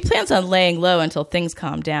 She plans on laying low until things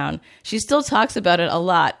calm down. She still talks about it a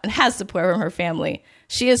lot and has support from her family.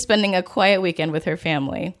 She is spending a quiet weekend with her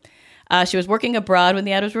family. She was working abroad when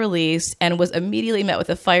the ad was released and was immediately met with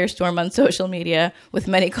a firestorm on social media, with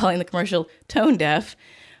many calling the commercial tone deaf.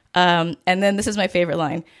 And then this is my favorite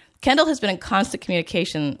line. Kendall has been in constant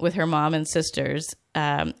communication with her mom and sisters.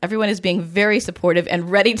 Everyone is being very supportive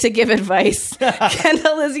and ready to give advice.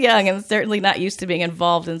 Kendall is young and certainly not used to being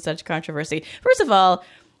involved in such controversy. First of all,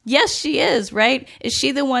 yes, she is, right? Is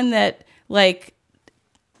she the one that, like,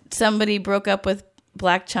 somebody broke up with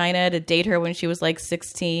Blac Chyna to date her when she was like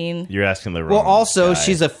 16. You're asking the wrong Well, also, guy.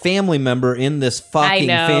 she's a family member in this fucking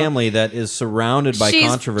know. family that is surrounded by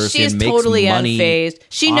controversy She's and makes totally money. unfazed.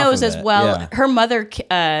 She off knows of as it. well. Yeah.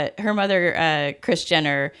 Her mother, Kris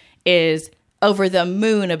Jenner, is over the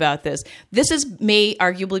moon about this. May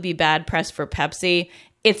arguably be bad press for Pepsi.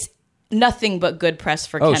 It's nothing but good press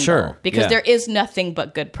for Kendall. Sure. Because Yeah. there is nothing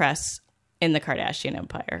but good press in the Kardashian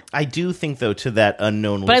empire. I do think, though, to that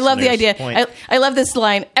unknown But I love the listener's idea. point- I love this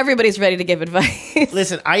line. Everybody's ready to give advice.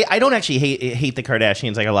 Listen, I don't actually hate the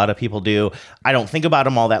Kardashians like a lot of people do. I don't think about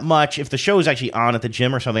them all that much. If the show is actually on at the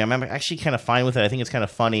gym or something, I'm actually kind of fine with it. I think it's kind of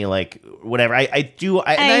funny, like whatever. I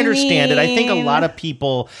understand it. I think a lot of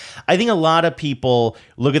people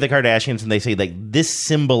look at the Kardashians and they say like this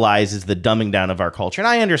symbolizes the dumbing down of our culture, and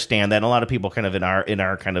I understand that. And a lot of people kind of in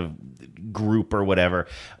our kind of group or whatever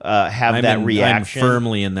have that reaction. I'm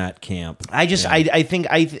firmly in that camp. I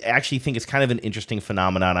actually think it's kind of an interesting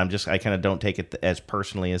phenomenon. I kind of don't take it as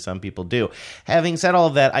personally as some people do. Having said all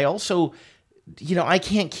of that, I also, I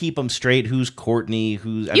can't keep them straight. Who's Kourtney?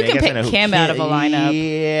 You can pick Kim out of a lineup.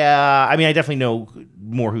 Yeah, I mean, I definitely know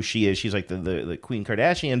more who she is. She's like the Queen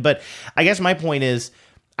Kardashian. But I guess my point is,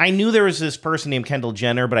 I knew there was this person named Kendall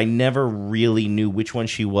Jenner, but I never really knew which one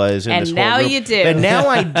she was. In And this whole now group. you do. And now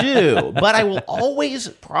I do. But I will always,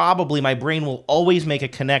 my brain will always make a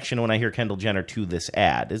connection when I hear Kendall Jenner to this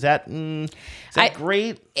ad. Is that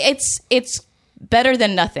great? It's better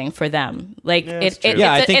than nothing for them. Like it's true.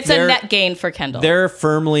 it's a net gain for Kendall. They're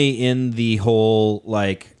firmly in the whole,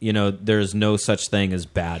 there's no such thing as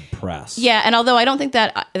bad press. Yeah, and although I don't think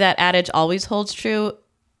that adage always holds true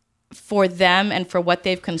for them and for what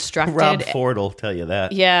they've constructed. Rob Ford will tell you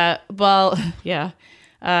that. Yeah, well, yeah.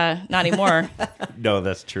 Not anymore. No,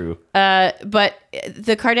 that's true. But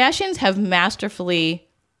the Kardashians have masterfully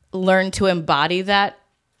learned to embody that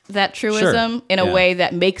truism in a way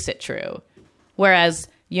that makes it true. Whereas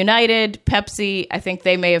United, Pepsi, I think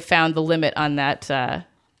they may have found the limit on that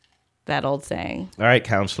old saying. All right,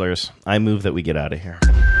 counselors, I move that we get out of here.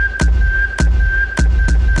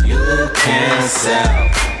 You can sell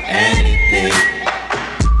anything.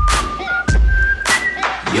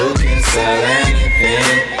 You can sell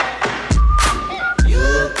anything.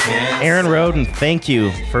 You can. Aaron Roden, thank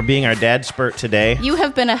you for being our dad spurt today. You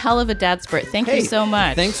have been a hell of a dad spurt. Thank you so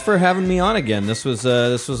much. Thanks for having me on again. This was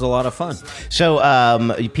a lot of fun. So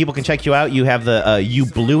people can check you out. You have the You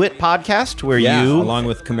Blew It podcast where you, along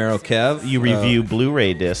with Camaro Kev, you review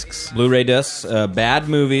Blu-ray discs. Blu-ray discs, bad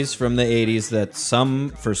movies from the 80s that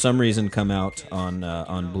for some reason come out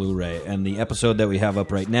on Blu-ray. And the episode that we have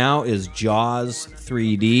up right now is Jaws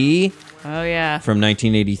 3D. Oh, yeah. From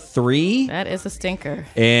 1983. That is a stinker.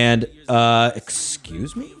 And,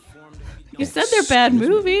 excuse me? You said they're bad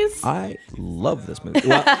movies. I love this movie.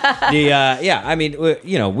 Well, I mean, we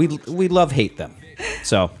hate them.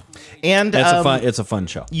 So, and it's a fun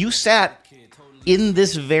show. You sat in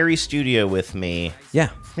this very studio with me. Yeah.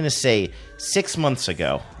 I'm going to say 6 months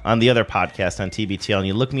ago on the other podcast on TBTL, and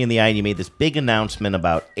you looked me in the eye and you made this big announcement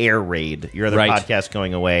about Air Raid, your other podcast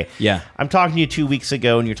going away. Yeah. I'm talking to you 2 weeks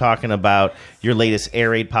ago, and you're talking about your latest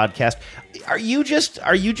Air Raid podcast. Are you just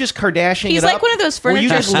Kardashian? He's it like up? one of those furniture Were you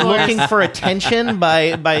just stores. looking for attention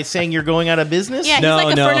by saying you're going out of business? Yeah, he's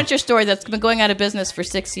like a furniture store that's been going out of business for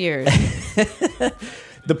 6 years.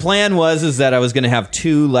 The plan was that I was going to have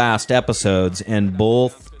 2 last episodes, and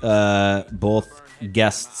both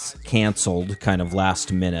guests canceled kind of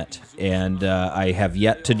last minute, and I have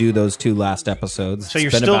yet to do those 2 last episodes. So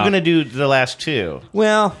you're still going to do the last 2?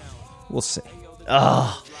 Well, we'll see.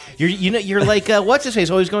 Oh, you're like what's his face?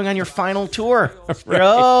 Always going on your final tour. Right.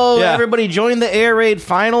 Oh, Yeah. everybody join the Air Raid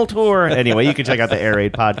final tour. Anyway, you can check out the Air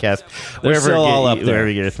Raid podcast wherever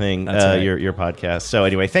you get your thing, right. your podcast. So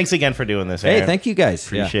anyway, thanks again for doing this. Hey, Aaron. thank you guys.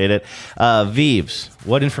 Appreciate it. Vives,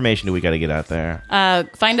 what information do we got to get out there?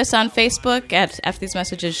 Find us on Facebook at After These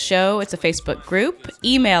Messages Show. It's a Facebook group.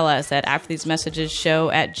 Email us at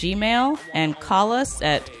afterthesemessageshow@gmail.com and call us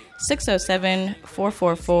at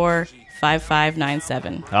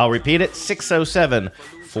 607-444-5597. I'll repeat it,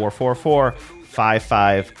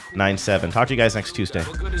 607-444-5597. Talk to you guys next Tuesday.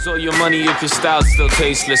 What good is all your money if your style's still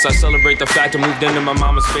tasteless? I celebrate the fact I moved into my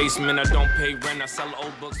mama's basement. I don't pay rent. I sell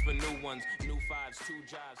old books for new ones. New fives, 2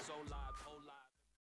 jobs, so long.